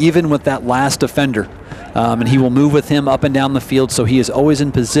stay even with that last defender. And he will move with him up and down the field, so he is always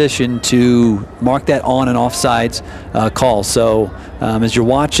in position to mark that on and offsides call. So as you're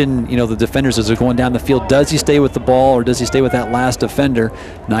watching, you know, the defenders as they're going down the field, does he stay with the ball or does he stay with that last defender?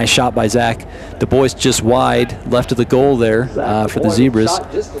 Nice shot by Zach. Du Bois just wide, left of the goal there for the Zebras.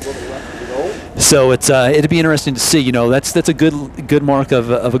 So it'd be interesting to see. You know, that's a good mark of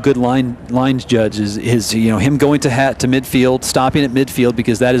a good lines judge is you know, him going to midfield, stopping at midfield,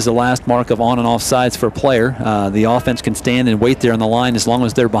 because that is the last mark of on and off sides for a player. The offense can stand and wait there on the line as long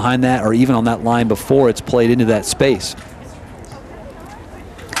as they're behind that or even on that line before it's played into that space.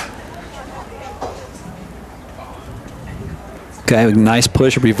 Okay, a nice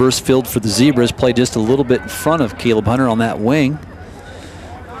push, reverse field for the Zebras. Play just a little bit in front of Caleb Hunter on that wing.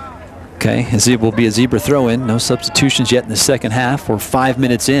 Okay, it will be a Zebra throw-in. No substitutions yet in the second half. We're 5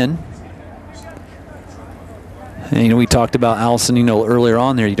 minutes in. And, we talked about Allison, earlier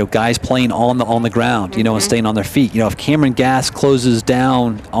on there, guys playing on the ground, and staying on their feet. If Cameron Gass closes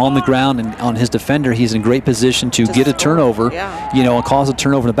down on the ground and on his defender, he's in great position to get a turnover, and cause a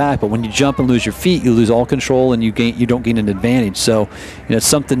turnover in the back. But when you jump and lose your feet, you lose all control and you don't gain an advantage. So, it's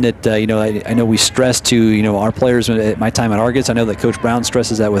something that, I know we stress to, our players at my time at Argos. I know that Coach Brown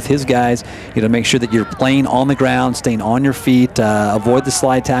stresses that with his guys, make sure that you're playing on the ground, staying on your feet, avoid the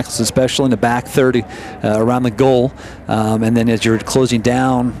slide tackles, especially in the back 30 around the goal. And then as you're closing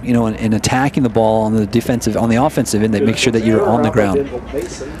down, and attacking the ball on the offensive end, they make sure that you're on the ground.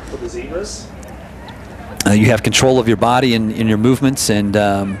 You have control of your body and your movements, and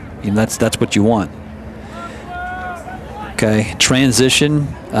that's what you want. Okay, transition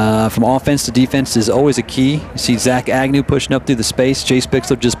from offense to defense is always a key. You see Zach Agnew pushing up through the space. Chase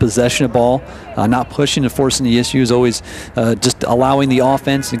Bixler just possession of ball, not pushing and forcing the issue, is always just allowing the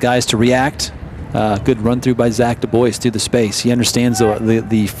offense and guys to react. Good run through by Zach Du Bois through the space. He understands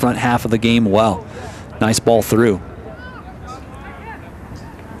the front half of the game well. Nice ball through.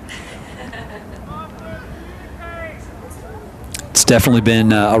 It's definitely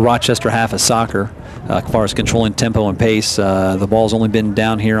been a Rochester half of soccer as far as controlling tempo and pace. The ball's only been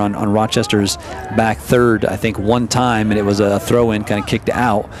down here on Rochester's back third, I think, one time, and it was a throw-in, kind of kicked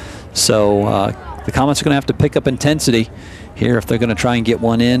out. So the Comets are going to have to pick up intensity here if they're going to try and get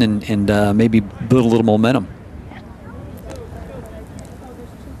one in and maybe build a little momentum.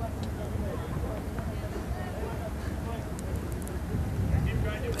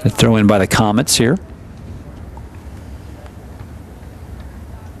 A throw in by the Comets here.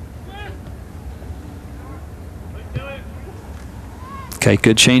 Okay,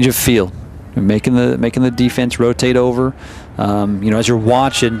 good change of field. Making the defense rotate over. As you're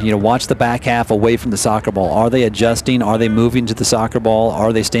watching, watch the back half away from the soccer ball. Are they adjusting? Are they moving to the soccer ball?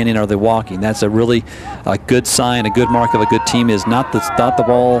 Are they standing? Are they walking? That's a really good sign, a good mark of a good team is not the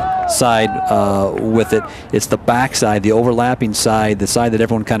ball side with it. It's the back side, the overlapping side, the side that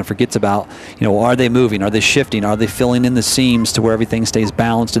everyone kind of forgets about. Are they moving? Are they shifting? Are they filling in the seams to where everything stays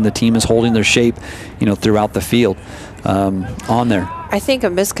balanced and the team is holding their shape, throughout the field on there? I think a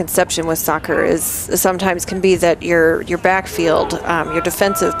misconception with soccer is sometimes can be that your backfield, your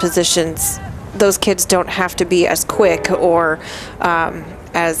defensive positions, those kids don't have to be as quick or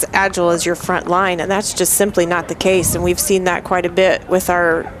as agile as your front line, and that's just simply not the case. And we've seen that quite a bit with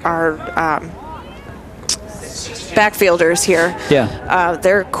our backfielders here. Yeah,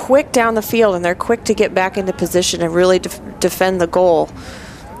 they're quick down the field and they're quick to get back into position and really defend the goal.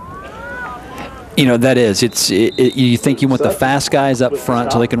 That is. You think you want the fast guys up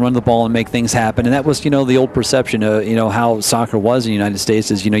front so they can run the ball and make things happen. And that was, the old perception of, how soccer was in the United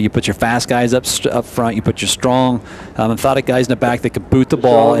States is, you put your fast guys up front, you put your strong, methodic guys in the back that can boot the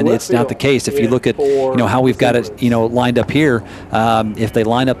ball, and it's not the case. If you look at, how we've got it, lined up here, if they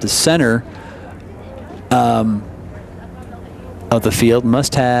line up the center of the field,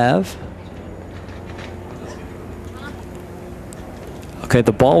 must have. Okay,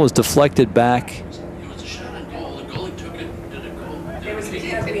 the ball was deflected back. It was a shot on goal. The goalie took it. Did it go? It was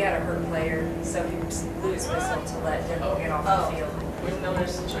because we had a hurt player, so he blew his whistle to let him get off the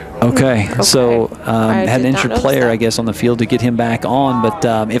field. Okay, so had an injured player, I guess, on the field to get him back on. But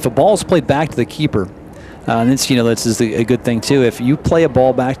if a ball is played back to the keeper, and this is a good thing too. If you play a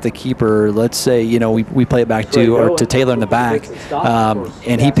ball back to the keeper, let's say we play it back to Taylor in the back,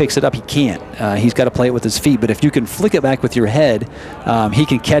 and he picks it up, he can't. He's got to play it with his feet. But if you can flick it back with your head, he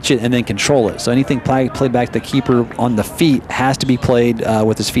can catch it and then control it. So anything played back to the keeper on the feet has to be played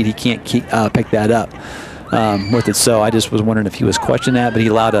with his feet. He can't pick that up with it. So I just was wondering if he was questioning that, but he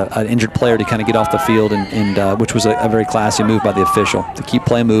allowed an injured player to kind of get off the field, and which was a very classy move by the official to keep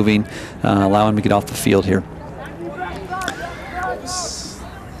play moving, allow him to get off the field here.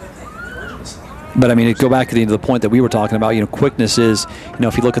 But I mean, to go back to the point that we were talking about, quickness is,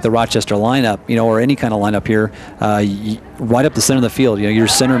 if you look at the Rochester lineup, or any kind of lineup here, right up the center of the field, your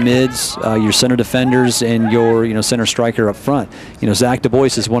center mids, your center defenders, and your center striker up front. Zach Du Bois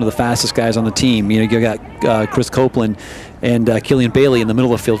is one of the fastest guys on the team. You got Chris Copeland and Killian Bailey in the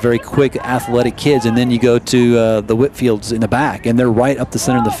middle of the field, very quick, athletic kids. And then you go to the Whitfields in the back, and they're right up the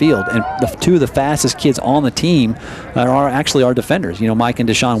center of the field. And the two of the fastest kids on the team are actually our defenders. Mike and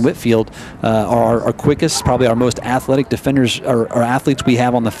Deshaun Whitfield are our quickest, probably our most athletic defenders or athletes we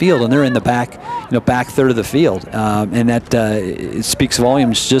have on the field, and they're in the back, back third of the field. And that it speaks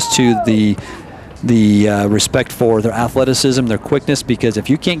volumes just to the respect for their athleticism, their quickness, because if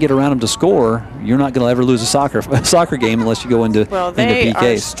you can't get around them to score, you're not going to ever lose a soccer game unless you go into they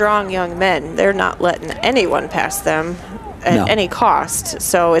PKs. are strong young men. They're not letting anyone pass them at any cost.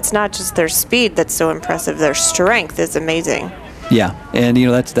 So it's not just their speed that's so impressive. Their strength is amazing. Yeah, and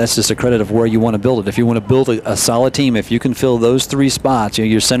that's just a credit of where you want to build it. If you want to build a solid team, if you can fill those 3 spots,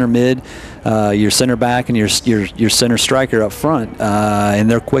 your center mid, your center back, and your center striker up front,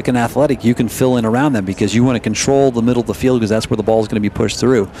 and they're quick and athletic, you can fill in around them because you want to control the middle of the field because that's where the ball is going to be pushed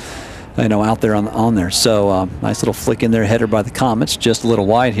through, out there on there. So nice little flick in there, header by the Comets, just a little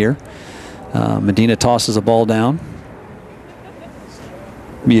wide here. Medina tosses the ball down.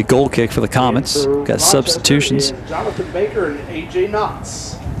 Be a goal kick for the Comets. Got substitutions. Jonathan Baker and A.J.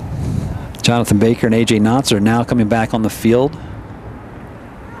 Knotts. Jonathan Baker and A.J. Knotts are now coming back on the field.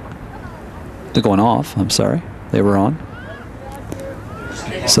 They're going off. I'm sorry. They were on.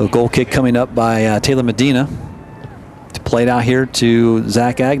 So goal kick coming up by Taylor Medina. Played out here to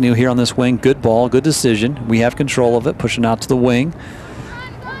Zach Agnew here on this wing. Good ball, good decision. We have control of it. Pushing out to the wing.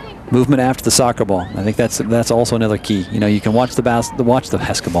 Movement after the soccer ball. I think that's also another key. You can watch the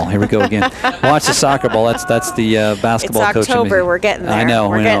basketball. Here we go again. Watch the soccer ball. That's the basketball coach. It's October. We're getting there. I know.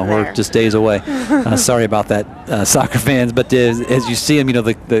 We're just days away. Sorry about that, soccer fans. But as you see them,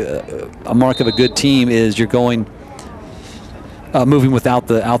 a mark of a good team is you're going moving without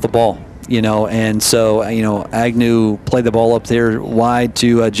the ball. And so, Agnew played the ball up there wide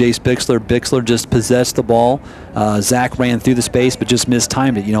to Jace Bixler. Bixler just possessed the ball. Zach ran through the space but just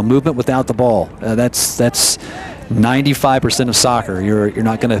mistimed it. Movement without the ball. That's 95% of soccer. You're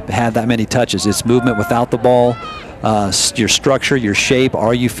not going to have that many touches. It's movement without the ball. Your structure, your shape.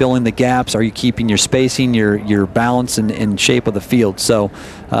 Are you filling the gaps? Are you keeping your spacing, your balance and shape of the field? So,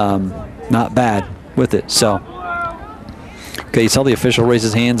 not bad with it. So. Okay, you saw the official raise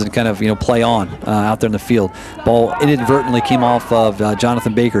his hands and kind of, play on out there in the field. Ball inadvertently came off of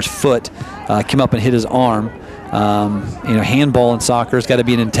Jonathan Baker's foot, came up and hit his arm. Handball in soccer has got to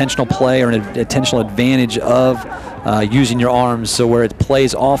be an intentional play or an intentional advantage of using your arms, so where it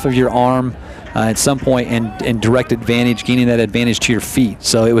plays off of your arm at some point and direct advantage, gaining that advantage to your feet.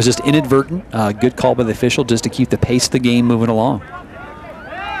 So it was just inadvertent. Good call by the official just to keep the pace of the game moving along.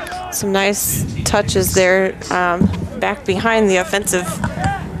 Some nice touches there back behind the offensive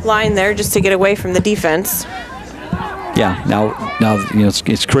line there just to get away from the defense. Yeah, now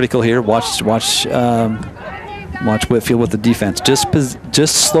it's critical here. Watch Whitfield with the defense.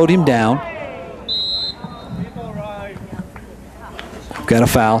 Just slowed him down. Got a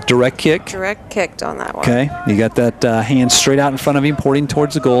foul. Direct kick. Direct kicked on that one. Okay, you got that hand straight out in front of him, pointing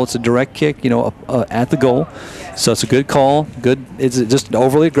towards the goal. It's a direct kick, at the goal. So it's a good call. Good. It's just an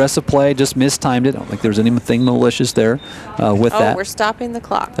overly aggressive play. Just mistimed it. I don't think there's anything malicious there with that. Oh, we're stopping the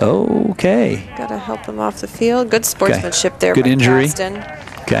clock. Okay. Got to help him off the field. Good sportsmanship there. Good by injury. Caston.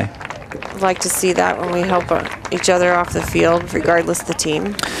 Okay. I'd like to see that when we help each other off the field, regardless of the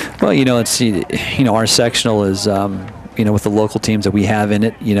team. Well, our sectional is. With the local teams that we have in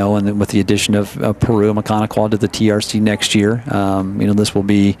it, and then with the addition of Peru and Mechanical to the TRC next year, this will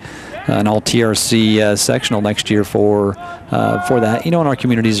be an all TRC sectional next year for that. And our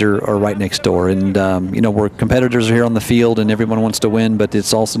communities are right next door, and we're competitors are here on the field, and everyone wants to win, but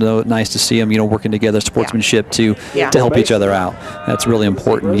it's also nice to see them, working together, sportsmanship to help each other out. That's really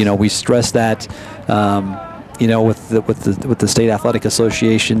important. We stress that. With the State Athletic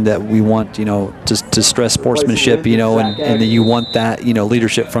Association that we want, to stress sportsmanship, and that you want that,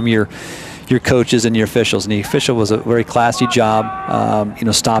 leadership from your coaches and your officials. And the official was a very classy job,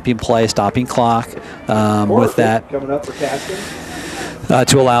 stopping play, stopping clock with that. Coming up for Caston.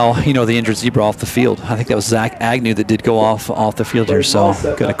 To allow, the injured zebra off the field. I think that was Zach Agnew that did go off the field here. So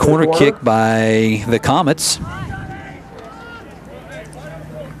got a corner kick by the Comets.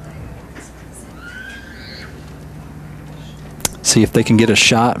 See if they can get a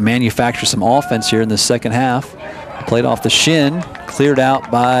shot, manufacture some offense here in the second half. Played off the shin, cleared out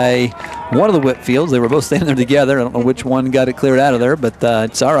by one of the Whitfields. They were both standing there together. I don't know which one got it cleared out of there, but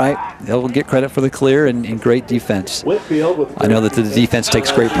it's all right. They'll get credit for the clear and great defense. I know that the defense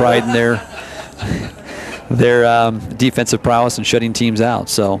takes great pride in their defensive prowess and shutting teams out.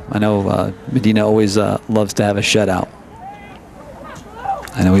 So I know Medina always loves to have a shutout.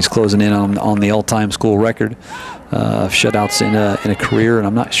 I know he's closing in on the all-time school record of shutouts in a career, and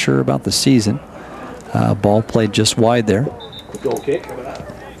I'm not sure about the season. Ball played just wide there. Goal kick coming up.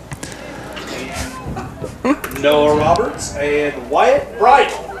 Noah Roberts and Wyatt Bright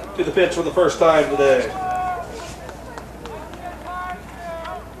to the pitch for the first time today.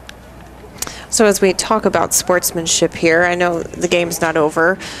 So as we talk about sportsmanship here, I know the game's not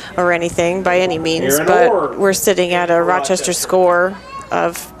over or anything by any means, but we're sitting at a Rochester score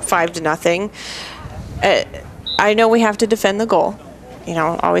of 5-0. I know we have to defend the goal, you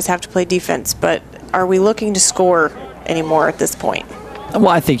know, always have to play defense, but are we looking to score anymore at this point? Well,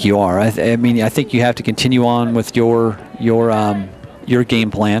 I think you are. I mean, I think you have to continue on with your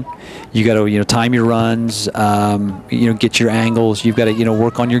game plan. You got to time your runs, get your angles. You've got to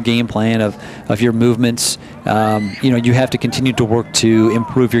work on your game plan of your movements. You have to continue to work to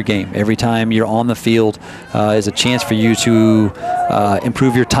improve your game. Every time you're on the field is a chance for you to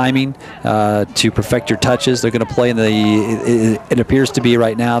improve your timing, to perfect your touches. They're going to play in it appears to be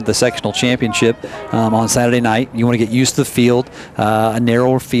right now the sectional championship on Saturday night. You want to get used to the field, a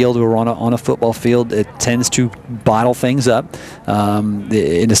narrower field. We're on a football field. It tends to bottle things up, and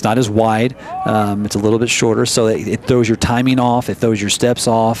it's not as wide. It's a little bit shorter, so it throws your timing off. It throws your steps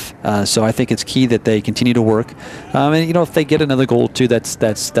off. So I think it's key that they continue to work. And if they get another goal too,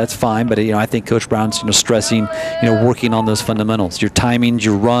 that's fine. But I think Coach Brown's stressing working on those fundamentals, your timings,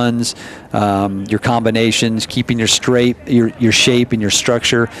 your runs, your combinations, keeping your your shape and your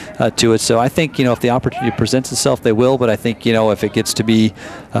structure to it. So I think if the opportunity presents itself, they will. But I think if it gets to be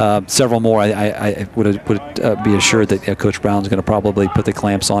several more, I would be assured that Coach Brown's going to probably put the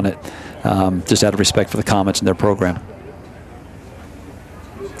clamps on it, just out of respect for the comments in their program.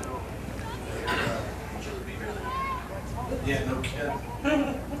 Yeah, no kidding.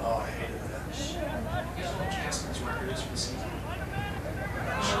 Oh, I hated that. Guess what Caston's record is for the season?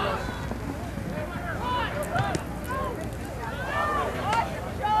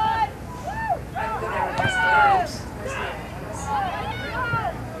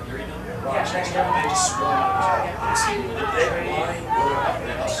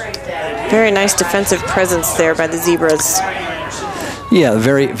 Very nice defensive presence there by the Zebras. Yeah,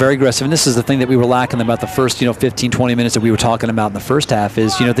 very, very aggressive. And this is the thing that we were lacking about the first, 15, 20 minutes that we were talking about in the first half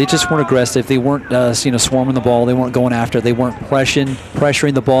is, they just weren't aggressive. They weren't, swarming the ball. They weren't going after it. They weren't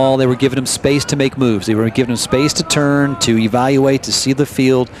pressuring the ball. They were giving them space to make moves. They were giving them space to turn, to evaluate, to see the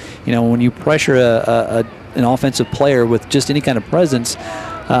field. When you pressure an offensive player with just any kind of presence,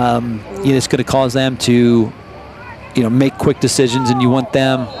 it's going to cause them to, make quick decisions, and you want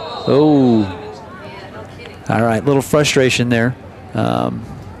them. Oh, all right, little frustration there.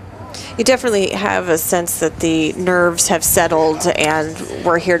 You definitely have a sense that the nerves have settled and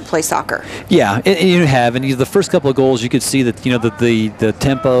we're here to play soccer. Yeah, and you have. And the first couple of goals, you could see that the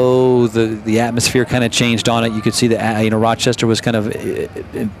tempo, the atmosphere kind of changed on it. You could see that Rochester was kind of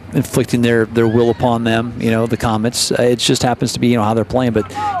inflicting their will upon them. The Comets. It just happens to be how they're playing.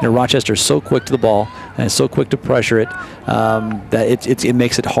 But Rochester is so quick to the ball and so quick to pressure it that it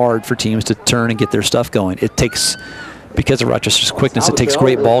makes it hard for teams to turn and get their stuff going. It takes. Because of Rochester's quickness, it takes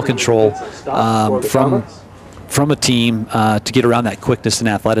great ball control from a team to get around that quickness and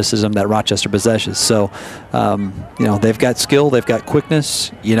athleticism that Rochester possesses. So, they've got skill, they've got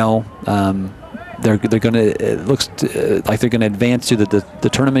quickness. They're going to. It looks like they're going to advance to the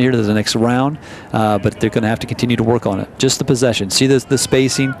tournament here to the next round, but they're going to have to continue to work on it. Just the possession, see the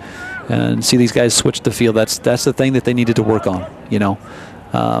spacing, and see these guys switch the field. That's the thing that they needed to work on. They're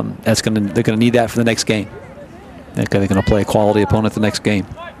going to need that for the next game. They're going to play a quality opponent the next game.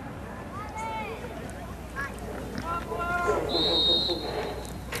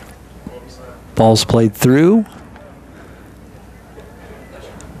 Ball's played through.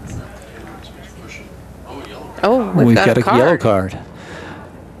 Oh, we've got a yellow card.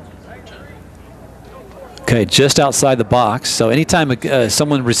 Okay, just outside the box. So anytime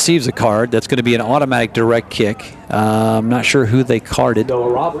someone receives a card, that's going to be an automatic direct kick. I'm not sure who they carded.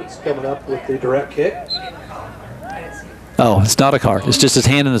 Noah Roberts coming up with the direct kick. Oh, it's not a card. It's just his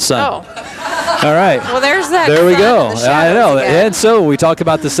hand in the sun. Oh. All right. Well, there's that. There we go. I know. Again. And so we talk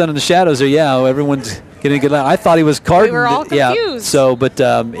about the sun and the shadows. Or everyone's getting a good line. I thought he was carding. We were all confused. Yeah. So, but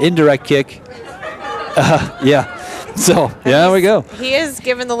indirect kick. Yeah. So there we go. He is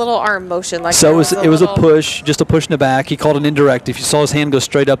giving the little arm motion, like. So it was a push, just a push in the back. He called an indirect. If you saw his hand go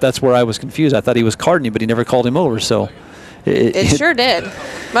straight up, that's where I was confused. I thought he was carding him, but he never called him over. So. It sure did.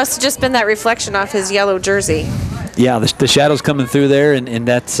 Must have just been that reflection off his yellow jersey. Yeah, the shadow's coming through there, and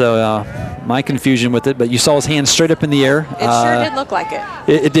that's my confusion with it. But you saw his hand straight up in the air. It sure did look like it.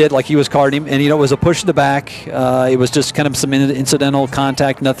 It did, like he was carding him. And, it was a push to the back. It was just kind of some incidental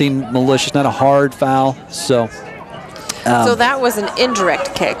contact, nothing malicious, not a hard foul. So that was an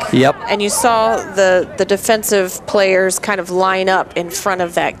indirect kick. Yep. And you saw the defensive players kind of line up in front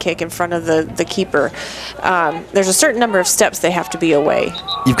of that kick, in front of the keeper. There's a certain number of steps they have to be away.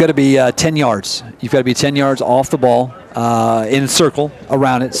 You've got to be 10 yards. You've got to be 10 yards off the ball in a circle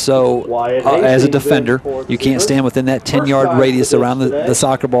around it. So as a defender, you can't stand within that 10-yard radius around the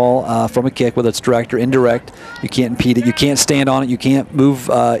soccer ball from a kick, whether it's direct or indirect. You can't impede it. You can't stand on it. You can't move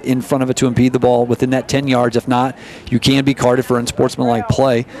in front of it to impede the ball within that 10 yards. If not, you can be carded for unsportsmanlike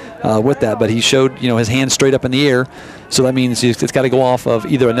play with that. But he showed, his hands straight up in the air. So that means it's got to go off of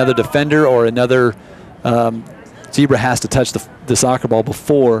either another defender or another zebra has to touch the soccer ball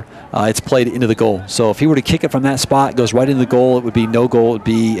before it's played into the goal. So if he were to kick it from that spot, it goes right into the goal, it would be no goal. It would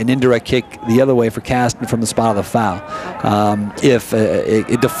be an indirect kick the other way for Caston from the spot of the foul. If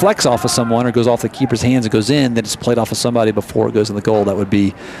it deflects off of someone or goes off the keeper's hands and goes in, then it's played off of somebody before it goes in the goal. That would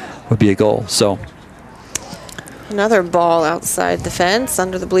be a goal. So another ball outside the fence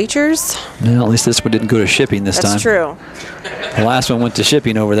under the bleachers. well, at least this one didn't go to shipping this time. That's true. The last one went to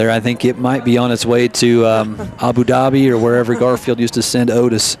shipping over there. I think it might be on its way to Abu Dhabi or wherever Garfield used to send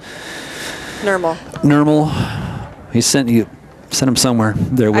Otis. Nermal. He sent him somewhere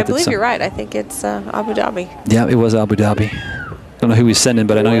there with it. I believe you're right. I think it's Abu Dhabi. Yeah, it was Abu Dhabi. Don't know who he's sending,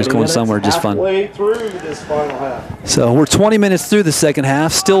 but I know he was going somewhere just fun. Halfway through this final half. So we're 20 minutes through the second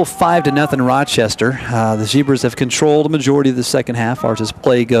half. Still 5-0 Rochester. The Zebras have controlled a majority of the second half, as far as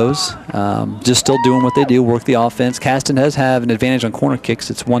play goes. Just still doing what they do, work the offense. Caston does have an advantage on corner kicks.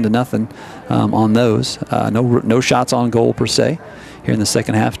 It's 1-0 on those. No shots on goal per se here in the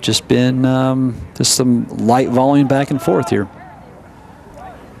second half. Just been just some light volume back and forth here.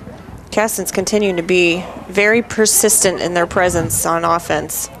 Caston's continuing to be very persistent in their presence on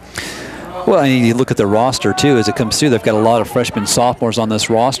offense. Well, I mean, you look at the roster, too, as it comes through. They've got a lot of freshmen, sophomores on this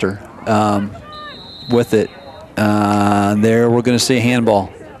roster with it. There, we're going to see a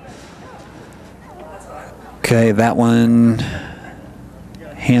handball. Okay, that one,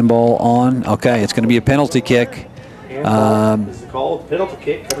 handball on. Okay, it's going to be a penalty kick. This is called penalty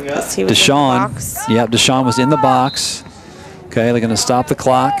kick coming up. Deshaun. Yeah, Deshaun was in the box. Okay, they're going to stop the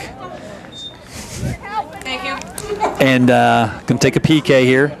clock. Thank you. And going to take a PK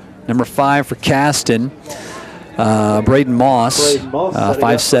here. Number 5 for Caston, Braden Moss,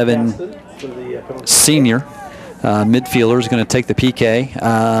 5'7" senior midfielder is going to take the PK.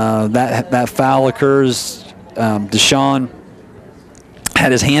 That foul occurs. Deshaun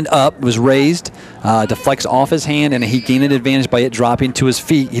had his hand up, was raised, deflects off his hand, and he gained an advantage by it dropping to his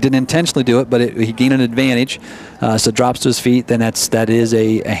feet. He didn't intentionally do it, but he gained an advantage. So it drops to his feet, then that is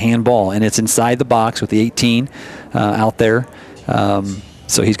a handball, and it's inside the box with the 18 out there.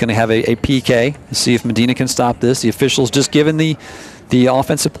 So he's going to have a PK to see if Medina can stop this. The official's just given the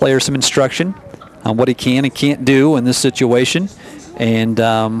offensive player some instruction on what he can and can't do in this situation, and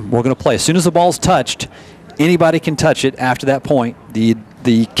we're going to play. As soon as the ball's touched, anybody can touch it after that point. The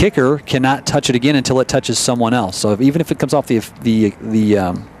kicker cannot touch it again until it touches someone else. So even if it comes off the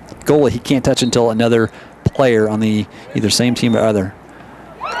goalie, he can't touch until another player on the either same team or other.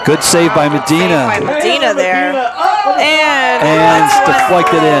 Good save by Medina. Save by Medina there. And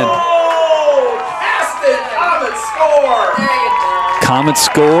deflected in. Caston, Comet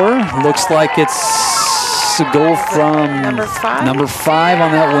score. Looks like it's a goal from number 5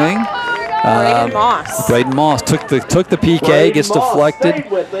 on that wing. Braden Moss took the PK, gets deflected,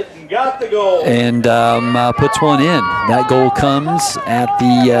 and puts one in. That goal comes at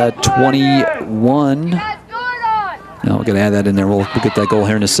the 21. No, we're going to add that in there. We'll get that goal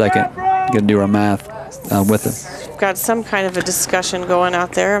here in a second. Going to do our math with it. Got some kind of a discussion going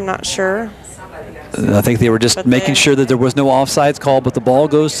out there. I'm not sure. I think they were just making sure that there was no offsides call, but the ball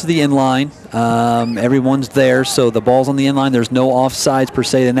goes to the inline. Everyone's there, so the ball's on the inline. There's no offsides per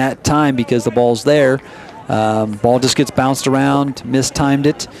se in that time because the ball's there. Ball just gets bounced around, mistimed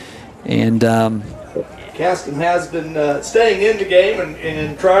it, and Caston has been staying in the game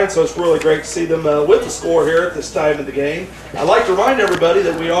and trying, so it's really great to see them with the score here at this time of the game. I'd like to remind everybody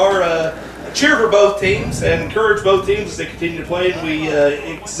that we are cheer for both teams and encourage both teams as they continue to play. And we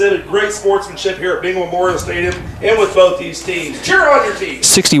exhibit great sportsmanship here at Bingham Memorial Stadium and with both these teams. Cheer on your team.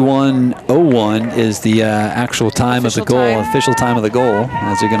 61:01 is the actual time of the goal, official time of the goal,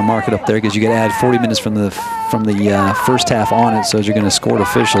 as they're going to mark it up there because you got to add 40 minutes from the first half on it, so as you're going to score it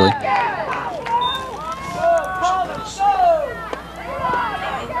officially.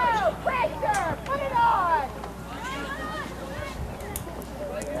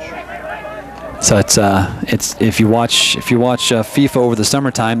 So it's if you watch FIFA over the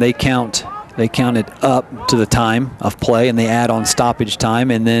summertime, they count it up to the time of play and they add on stoppage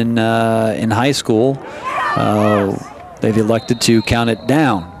time, and then in high school they've elected to count it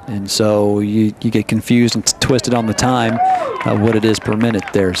down And so you get confused and twisted on the time of what it is per minute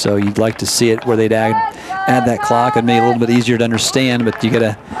there. So you'd like to see it where they'd add that clock. It'd make it a little bit easier to understand, but you got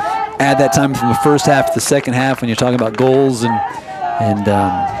to add that time from the first half to the second half when you're talking about goals and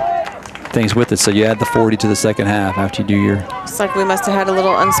things with it. So you add the 40 to the second half after you do your. Looks like we must have had a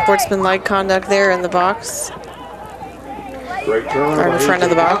little unsportsmanlike conduct there in the box. Great turnover. Or in front of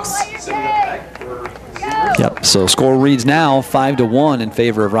the box. Yep, so score reads now 5-1 in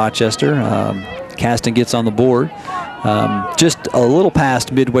favor of Rochester. Caston gets on the board. Just a little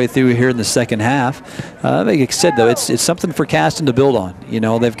past midway through here in the second half. Like I said, though, it's something for Caston to build on. You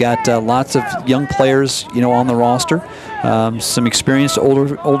know, they've got lots of young players, you know, on the roster. Some experienced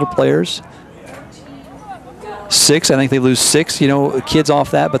older players. I think they lose 6, you know, kids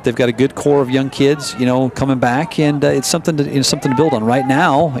off that, but they've got a good core of young kids, you know, coming back, and it's something to build on. Right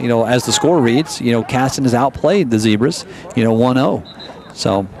now, you know, as the score reads, you know, Caston has outplayed the Zebras, you know, 1-0.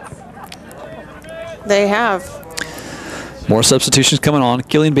 So they have. More substitutions coming on.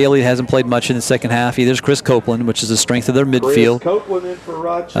 Killian Bailey hasn't played much in the second half either. There's Chris Copeland, which is the strength of their midfield. Chris Copeland in for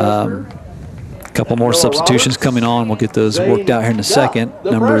Rochester. A couple more substitutions coming on. We'll get those worked out here in a second.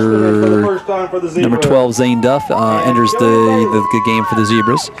 Number 12, Zane Duff, enters the game for the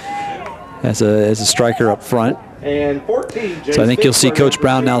Zebras as a striker up front. And 14. So I think you'll see Coach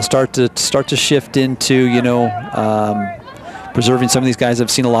Brown now start to shift into, you know, preserving some of these guys.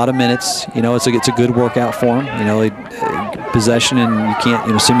 I've seen a lot of minutes. You know, it's a good workout for them. You know, possession, and you can't,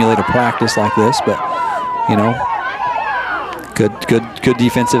 you know, simulate a practice like this, but you know. Good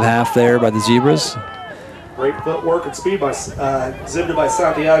defensive half there by the Zebras. Great footwork and speed exhibited by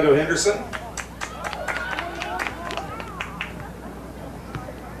Santiago Henderson.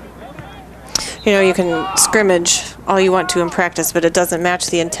 You know, you can scrimmage all you want to in practice, but it doesn't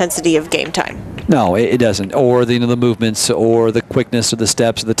match the intensity of game time. No, it doesn't. Or the, you know, the movements, or the quickness, or the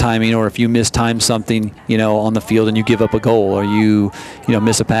steps, or the timing, or if you mistime something, you know, on the field and you give up a goal, or you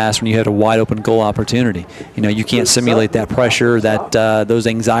miss a pass when you had a wide open goal opportunity. You know, you can't simulate that pressure, that those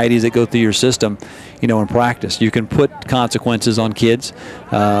anxieties that go through your system, you know, in practice. You can put consequences on kids,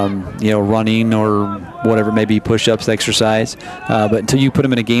 you know, running or whatever, maybe push-ups, exercise, but until you put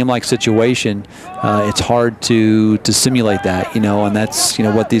them in a game-like situation, it's hard to simulate that, you know, and that's, you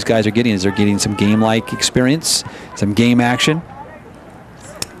know, what these guys are getting, is they're getting some game-like experience, some game action,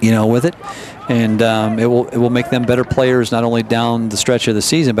 you know, with it, and it will make them better players, not only down the stretch of the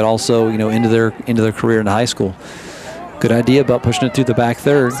season, but also, you know, into their career in high school. Good idea about pushing it through the back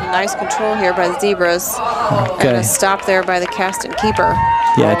third. Some nice control here by the Zebras. Okay. And a stop there by the Caston keeper.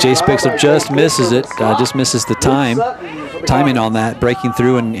 Yeah, Jace Bixler just misses it, just misses the timing on that, breaking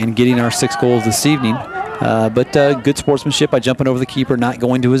through and getting our 6 goals this evening. But good sportsmanship by jumping over the keeper, not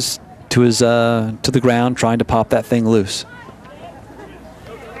going to the ground, trying to pop that thing loose.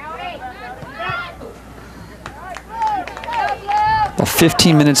 Well,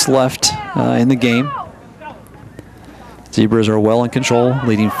 15 minutes left in the game. Zebras are well in control,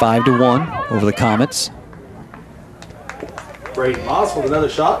 leading 5-1 over the Comets. Braden Moss with another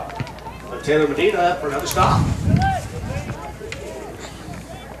shot. Taylor Medina for another stop.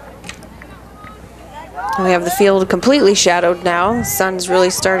 We have the field completely shadowed now. The sun's really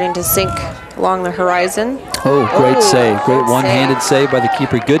starting to sink along the horizon. Oh, great save. Great one-handed save by the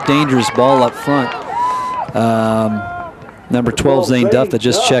keeper. Good, dangerous ball up front. Number 12, Zane Duff, that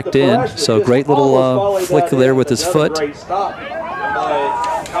just checked in. So great little flick there with his foot. Great stop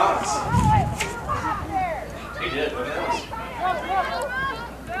by Cox. He did.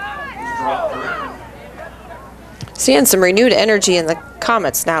 Seeing some renewed energy in the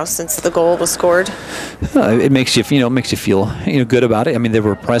Comets now since the goal was scored. It makes you, makes you feel, good about it. I mean, they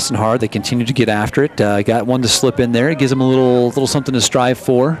were pressing hard. They continued to get after it. Got one to slip in there. It gives them a little something to strive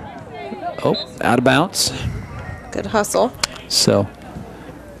for. Oh, out of bounds. Good hustle. So.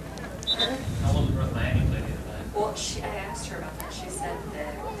 Well, I asked her about that. She said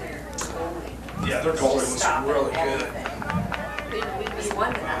that their goalie. Yeah, their goalie was really good. We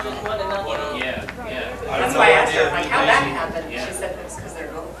won that. Yeah. That's why I asked her, like, how that happened. She said it was because they're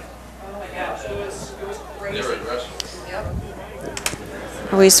goalie. Oh my gosh, it was crazy. They were aggressive.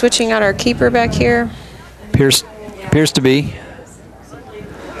 Yep. Are we switching out our keeper back here? Appears to be.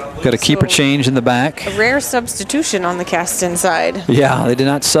 Got a keeper change in the back. A rare substitution on the Caston side. Yeah, they did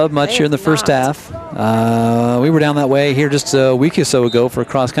not sub much here in the first half. We were down that way here just a week or so ago for a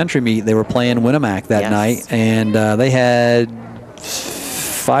cross-country meet. They were playing Winnemac that night, and they had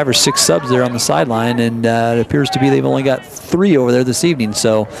 5 or 6 subs there on the sideline, and it appears to be they've only got 3 over there this evening.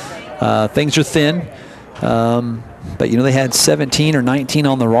 So things are thin. But you know they had 17 or 19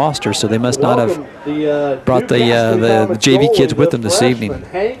 on the roster, so they must not have brought the JV kids with them this evening.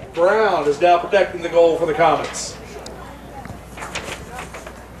 Hank Brown is now protecting the goal for the Comets.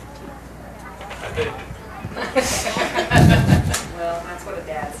 Well, that's what a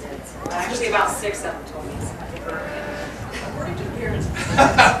dad said. So actually, about 6 of them told me. According to the parents.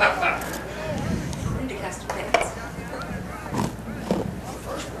 According to Caston fans.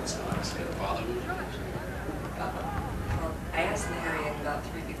 I asked Mary and about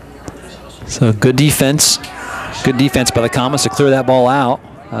 3 people in the office. So good defense by the Comets to clear that ball out.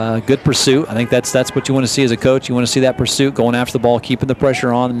 Good pursuit. I think that's what you want to see as a coach. You want to see that pursuit, going after the ball, keeping the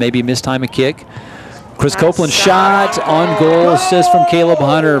pressure on, maybe mistime a kick. Chris Copeland shot on goal, assist from Caleb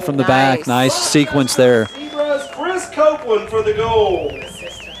Hunter from the back. Nice sequence there. Chris Copeland for the goal.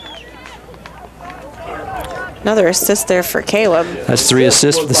 Another assist there for Caleb. That's 3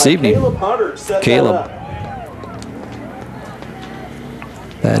 assists for this evening. Caleb Hunter set Caleb. that up.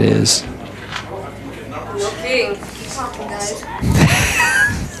 That is. Okay, keep talking, guys.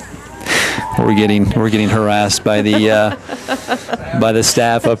 We're getting harassed by the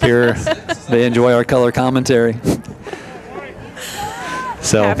staff up here. They enjoy our color commentary.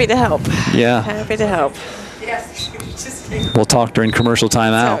 So Happy to help. Yeah. Happy to help. Yes, just We'll talk during commercial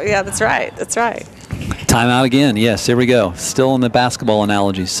timeout. So, yeah, that's right. That's right. Timeout again. Yes, here we go. Still in the basketball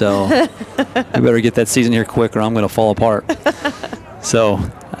analogy. So we better get that season here quick, or I'm going to fall apart. So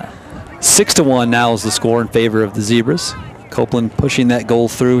 6-1 now is the score in favor of the Zebras. Copeland pushing that goal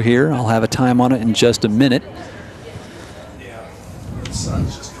through here. I'll have a time on it in just a minute. Yeah, the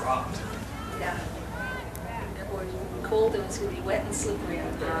sun's just dropped. yeah. Cold and it's going to be wet and slippery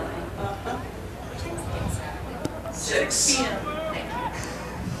out there. 6 p.m.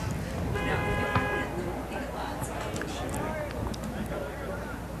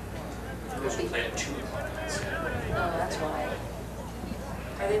 Those will play at 2 o'clock. Oh, that's why.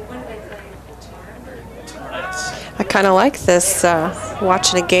 When do they play? Tomorrow? I kind of like this,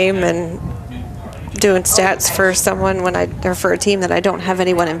 watching a game and doing stats for someone or for a team that I don't have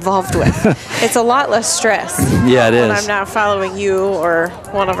anyone involved with. It's a lot less stress. Yeah, it when is. I'm not following you or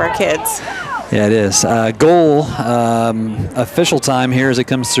one of our kids. Yeah, it is. Goal, official time here as it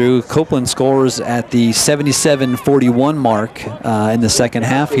comes through. Copeland scores at the 77-41 mark in the second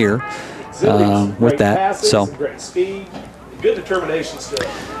half here with that. So great speed, good determination still.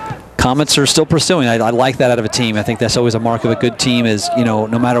 Comets are still pursuing. I like that out of a team. I think that's always a mark of a good team is, no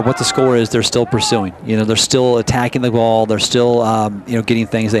matter what the score is, they're still pursuing. They're still attacking the ball. They're still, getting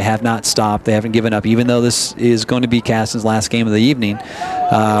things. They have not stopped. They haven't given up, even though this is going to be Caston's last game of the evening.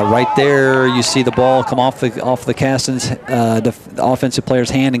 Right there, you see the ball come off the Caston's the offensive player's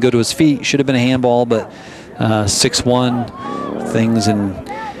hand and go to his feet. Should have been a handball, but 6-1 things and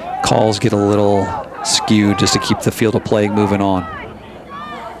calls get a little skewed just to keep the field of play moving on.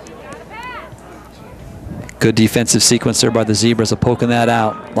 Good defensive sequence there by the Zebras of poking that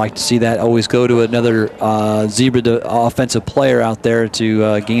out. Like to see that always go to another Zebra offensive player out there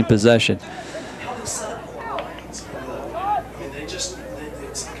to gain possession. It's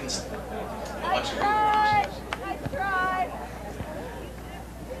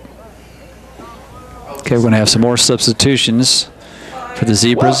Okay, we're going to have some more substitutions for the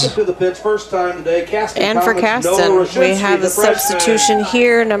Zebras. Welcome to the pitch, first time today. Caston And for Comets, Caston, Noah we Roshinsky, have the a substitution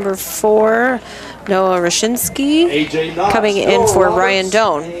here, number 4, Noah Roshinsky, AJ Knotts, coming in Noah for Roberts, Ryan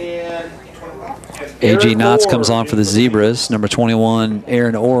Doan. and A.J. Aaron Knotts Orr. comes on for the Zebras. Number 21,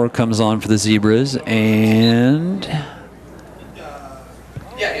 Aaron Orr comes on for the Zebras. And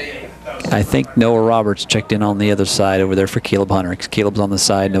I think Noah Roberts checked in on the other side over there for Caleb Hunter. Caleb's on the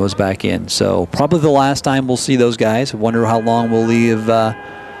side, Noah's back in. So probably the last time we'll see those guys. I wonder how long we'll leave.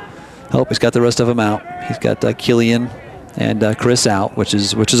 He's got the rest of them out. He's got Killian and Chris out, which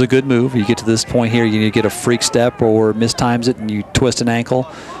is a good move. You get to this point here, you get a freak step or mistimes it and you twist an ankle.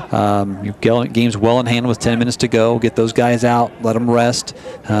 Your game's well in hand with 10 minutes to go. Get those guys out, let them rest,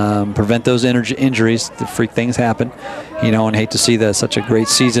 prevent those injuries. The freak things happen, and hate to see such a great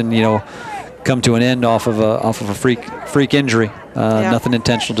season, come to an end off of a freak injury. Nothing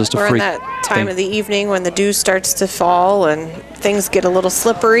intentional, just a We're freak in that time thing. of the evening when the dew starts to fall and things get a little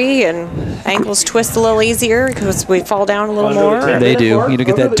slippery and ankles twist a little easier because we fall down a little more. They do.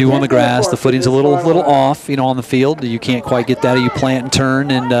 Get that dew on the grass. The footing's a little off, on the field. You can't quite get that. You plant and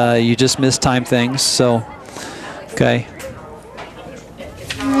turn, and you just miss time things. So, okay.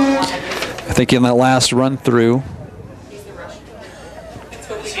 I think in that last run through,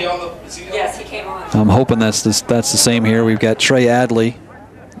 Yes, he came on. I'm hoping that's the same here. We've got Trey Adley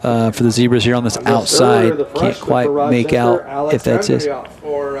for the Zebras here on this outside. Can't quite make out if that's his.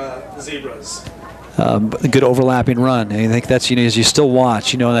 For the Zebras. a good overlapping run. And I think that's, as you still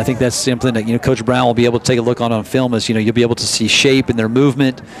watch, and I think that's something that, Coach Brown will be able to take a look on film is, you'll be able to see shape in their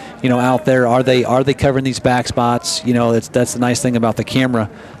movement, out there. Are they covering these back spots? That's the nice thing about the camera.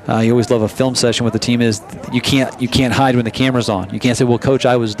 You always love a film session with the team is you can't hide when the camera's on. You can't say, well, Coach,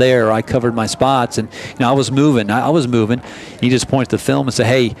 I was there, or I covered my spots, and I was moving. I was moving. You just point to the film and say,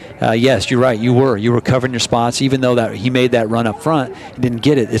 hey, yes, you're right. You were covering your spots, even though that he made that run up front. He didn't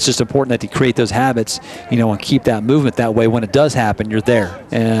get it. It's just important that you create those habits, and keep that movement. That way, when it does happen, you're there,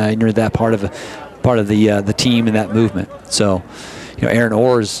 and you're that part of the team and that movement. So. Aaron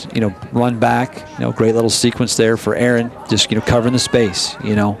Orr's, run back, great little sequence there for Aaron, just, covering the space,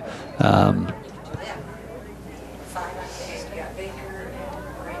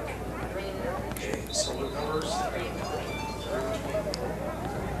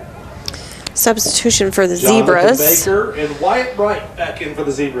 Substitution for the Jonathan Zebras. Baker and Wyatt Bright back in for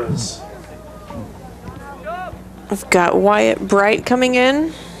the Zebras. We've got Wyatt Bright coming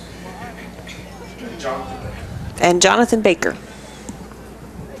in. And Jonathan Baker.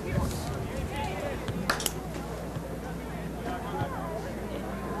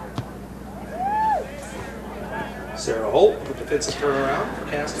 Sarah Holt, the defensive turnaround for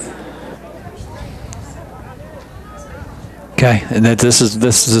Caston. Okay, and this is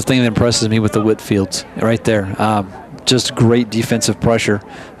the thing that impresses me with the Whitfields right there. Just great defensive pressure,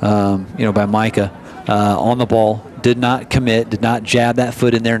 by Micah on the ball. Did not commit, did not jab that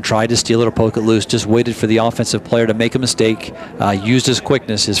foot in there and try to steal it or poke it loose. Just waited for the offensive player to make a mistake. Used his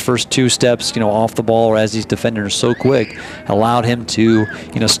quickness. His first 2 steps, off the ball, or as these defenders are so quick, allowed him to,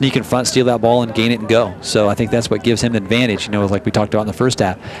 sneak in front, steal that ball, and gain it and go. So I think that's what gives him an advantage. Like we talked about in the first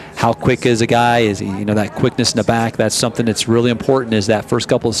half, how quick is a guy? Is he, that quickness in the back? That's something that's really important. Is that first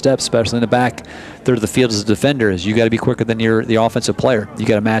couple of steps, especially in the back third of the field as a defender, is you got to be quicker than the offensive player. You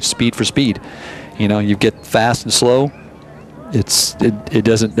got to match speed for speed. You get fast and slow. It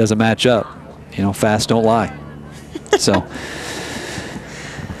doesn't match up. Fast don't lie. So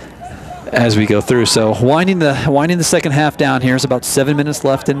as we go through, so winding the second half down here. There's about 7 minutes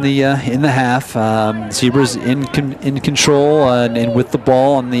left in the half. Zebras in control and with the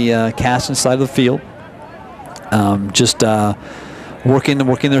ball on the Caston side of the field. Working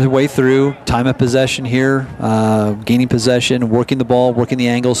their way through. Time of possession here, gaining possession, working the ball, working the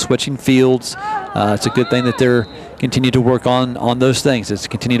angle, switching fields. It's a good thing that they're continue to work on those things. It's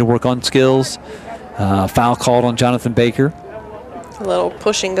continue to work on skills. Foul called on Jonathan Baker. A little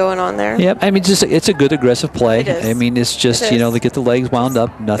pushing going on there. Yep, it's a good aggressive play. It is. It's just, they get the legs wound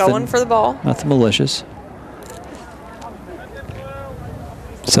up. Nothing. Going for the ball. Nothing malicious.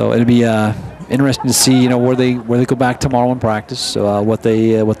 So it'll be interesting to see, where they go back tomorrow in practice. What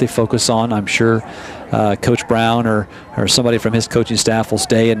they focus on. I'm sure Coach Brown or somebody from his coaching staff will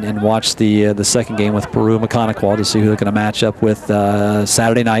stay and watch the second game with Peru and McConaughey to see who they're going to match up with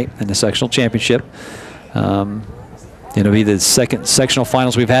Saturday night in the sectional championship. It'll be the second sectional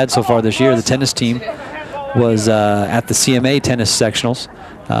finals we've had so far this year. The tennis team was at the CMA tennis sectionals,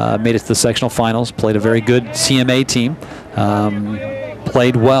 made it to the sectional finals, played a very good CMA team.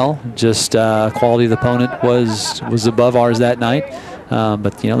 Played well, just quality of the opponent was above ours that night.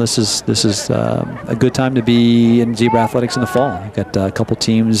 But this is a good time to be in Zebra athletics in the fall. We've got a couple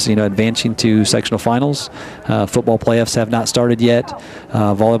teams advancing to sectional finals. Football playoffs have not started yet.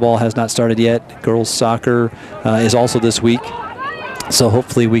 Volleyball has not started yet. Girls soccer is also this week. So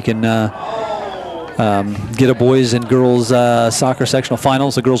hopefully we can get a boys and girls soccer sectional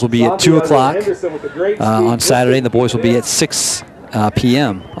finals. The girls will be at 2 o'clock on Saturday, and the boys will be at 6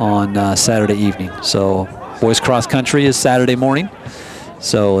 p.m. on Saturday evening. So boys cross country is Saturday morning.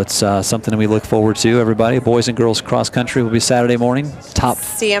 So it's something that we look forward to, everybody. Boys and girls cross country will be Saturday morning. Top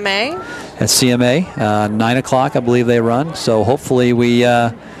CMA? At CMA, 9 o'clock, I believe they run. So hopefully we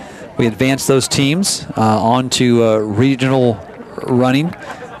advance those teams onto regional running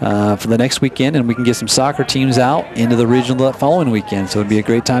for the next weekend, and we can get some soccer teams out into the regional that following weekend. So it'd be a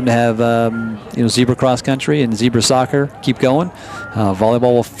great time to have Zebra cross country and Zebra soccer keep going.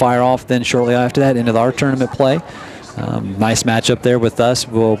 Volleyball will fire off then shortly after that into our tournament play. Nice matchup there with us.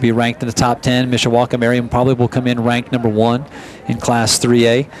 We'll be ranked in the top 10. Mishawaka Marion probably will come in ranked number 1 in Class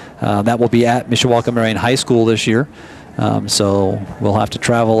 3A. That will be at Mishawaka Marion High School this year. So we'll have to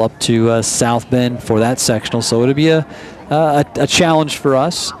travel up to South Bend for that sectional. So it'll be a challenge for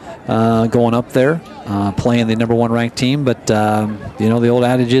us going up there, playing the number 1 ranked team. But, the old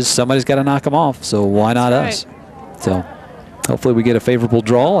adage is somebody's got to knock them off. So why not us? So hopefully we get a favorable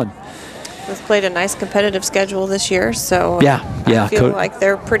draw. And we've played a nice competitive schedule this year, so yeah. I feel like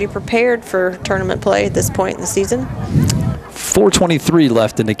they're pretty prepared for tournament play at this point in the season. 4:23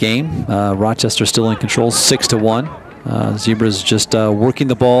 left in the game. Rochester still in control, 6-1. Zebras just working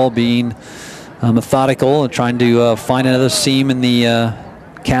the ball, being methodical, and trying to find another seam in the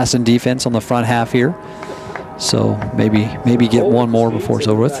Caston defense on the front half here. So maybe get one more before it's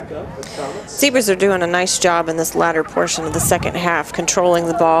over with. Zebras are doing a nice job in this latter portion of the second half, controlling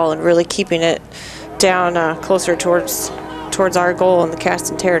the ball and really keeping it down closer towards our goal in the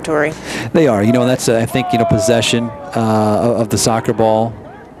Caston territory. They are. You know, that's I think, you know, possession of the soccer ball,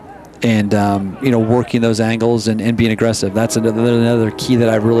 and you know, working those angles and being aggressive. That's another key that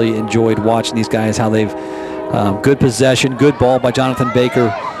I really enjoyed watching these guys, how they've good possession, good ball by Jonathan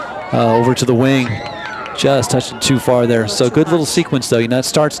Baker over to the wing. Just touched it too far there. So good little sequence, though. You know, it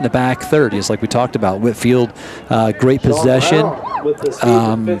starts in the back third, just like we talked about. Whitfield, great possession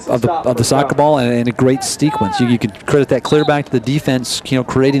of the soccer ball, and a great sequence. You could credit that clear back to the defense, you know,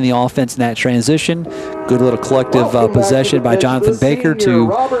 creating the offense in that transition. Good little collective possession by Jonathan Baker to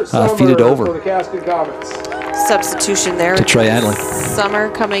feed it over. Substitution there to Trey Adley.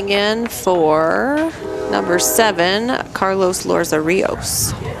 Summer coming in for number 7, Carlos Lorza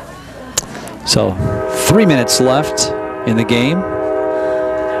Rios. So 3 minutes left in the game.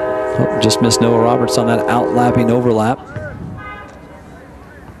 Oh, just missed Noah Roberts on that outlapping overlap.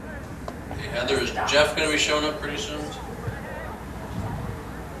 Hey, Heather, is Jeff going to be showing up pretty soon?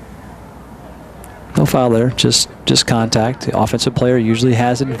 No foul there, just contact. The offensive player usually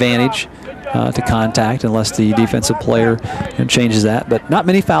has advantage to contact unless the defensive player changes that. But not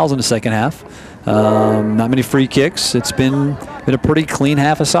many fouls in the second half. Not many free kicks. It's been a pretty clean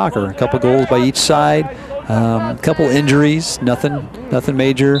half of soccer. A couple goals by each side. A couple injuries. Nothing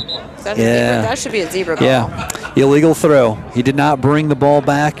major. That should be a zebra goal. Yeah, illegal throw. He did not bring the ball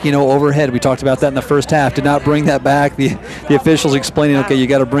back, you know, overhead. We talked about that in the first half. Did not bring that back. The officials explaining, okay, you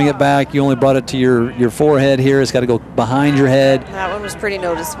got to bring it back. You only brought it to your forehead here. It's got to go behind your head. That one was pretty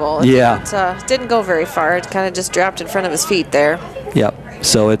noticeable. Yeah. It didn't go very far. It kind of just dropped in front of his feet there. Yep.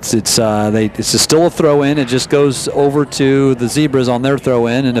 So it's still a throw-in. It just goes over to the Zebras on their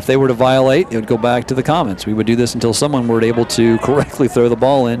throw-in, and if they were to violate, it would go back to the Comets. We would do this until someone were able to correctly throw the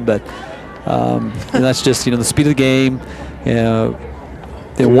ball in, but and that's just, you know, the speed of the game. You know,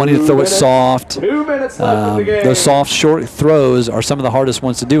 they're wanting to throw it soft. 2 minutes left in the game. Those soft, short throws are some of the hardest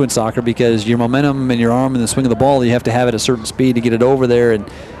ones to do in soccer because your momentum and your arm and the swing of the ball, you have to have it at a certain speed to get it over there, and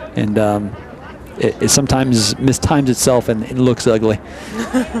it sometimes mistimes itself and it looks ugly.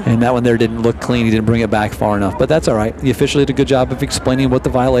 And that one there didn't look clean. He didn't bring it back far enough. But that's all right. The official did a good job of explaining what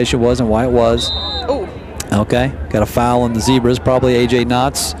the violation was and why it was. Oh. Okay. Got a foul on the Zebras. Probably A.J.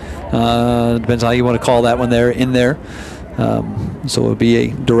 Knotts. Depends how you want to call that one there in there. So it would be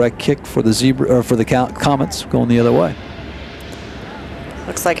a direct kick for the Comets going the other way.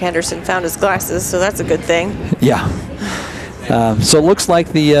 Looks like Henderson found his glasses, so that's a good thing. Yeah. So it looks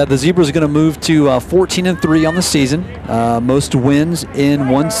like the Zebras are going to move to 14-3 on the season. Most wins in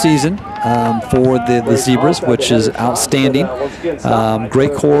one season for the Zebras, which is outstanding.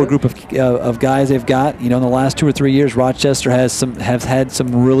 Great core group of guys they've got. You know, in the last 2 or 3 years, Rochester have had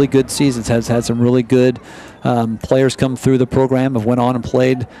some really good seasons. Has had some really good players come through the program, have went on and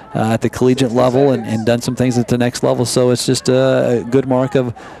played at the collegiate level and done some things at the next level. So it's just a good mark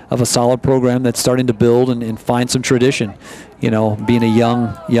of a solid program that's starting to build and find some tradition. You know, being a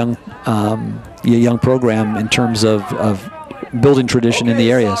young program in terms of building tradition in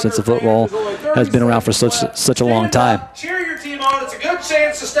the area, since the football has been around for such a long time. Cheer your team on. It's a good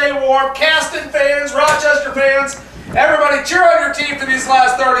chance to stay warm. Caston fans, Rochester fans, everybody cheer on your team for these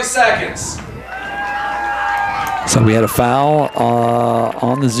last 30 seconds. So we had a foul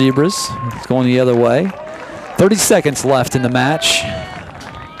on the Zebras. It's going the other way. 30 seconds left in the match.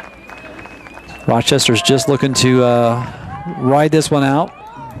 Rochester's just looking to ride this one out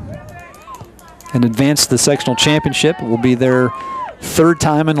and advance to the sectional championship. It will be their third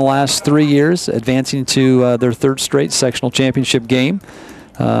time in the last 3 years advancing to their third straight sectional championship game.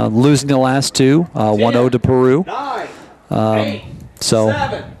 Losing the last two, 1-0 to Peru. 9, 8,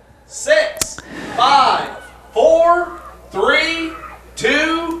 7, 6, 5, 4, 3,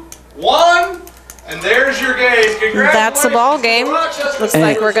 2, 1. And there's your game. Congratulations. That's a ball game. Looks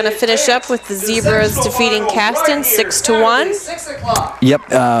like we're going to finish up with the Zebras defeating Caston 6-1.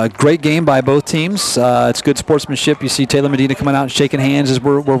 Yep, great game by both teams. It's good sportsmanship. You see Taylor Medina coming out and shaking hands as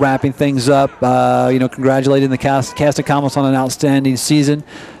we're wrapping things up. You know, congratulating the Caston Comets on an outstanding season.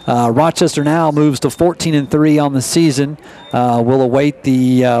 Rochester now moves to 14-3 on the season. We'll await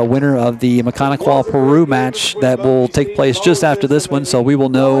the winner of the Mechanical Peru match that will take place just after this one, so we will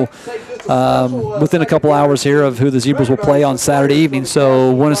know within a couple hours here of who the Zebras will play on Saturday evening.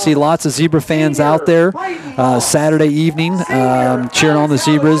 So want to see lots of Zebra fans out there Saturday evening cheering on the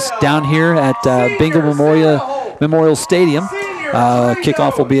Zebras down here at Bingham Memorial Stadium.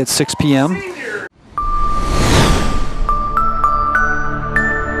 Kickoff will be at 6 p.m.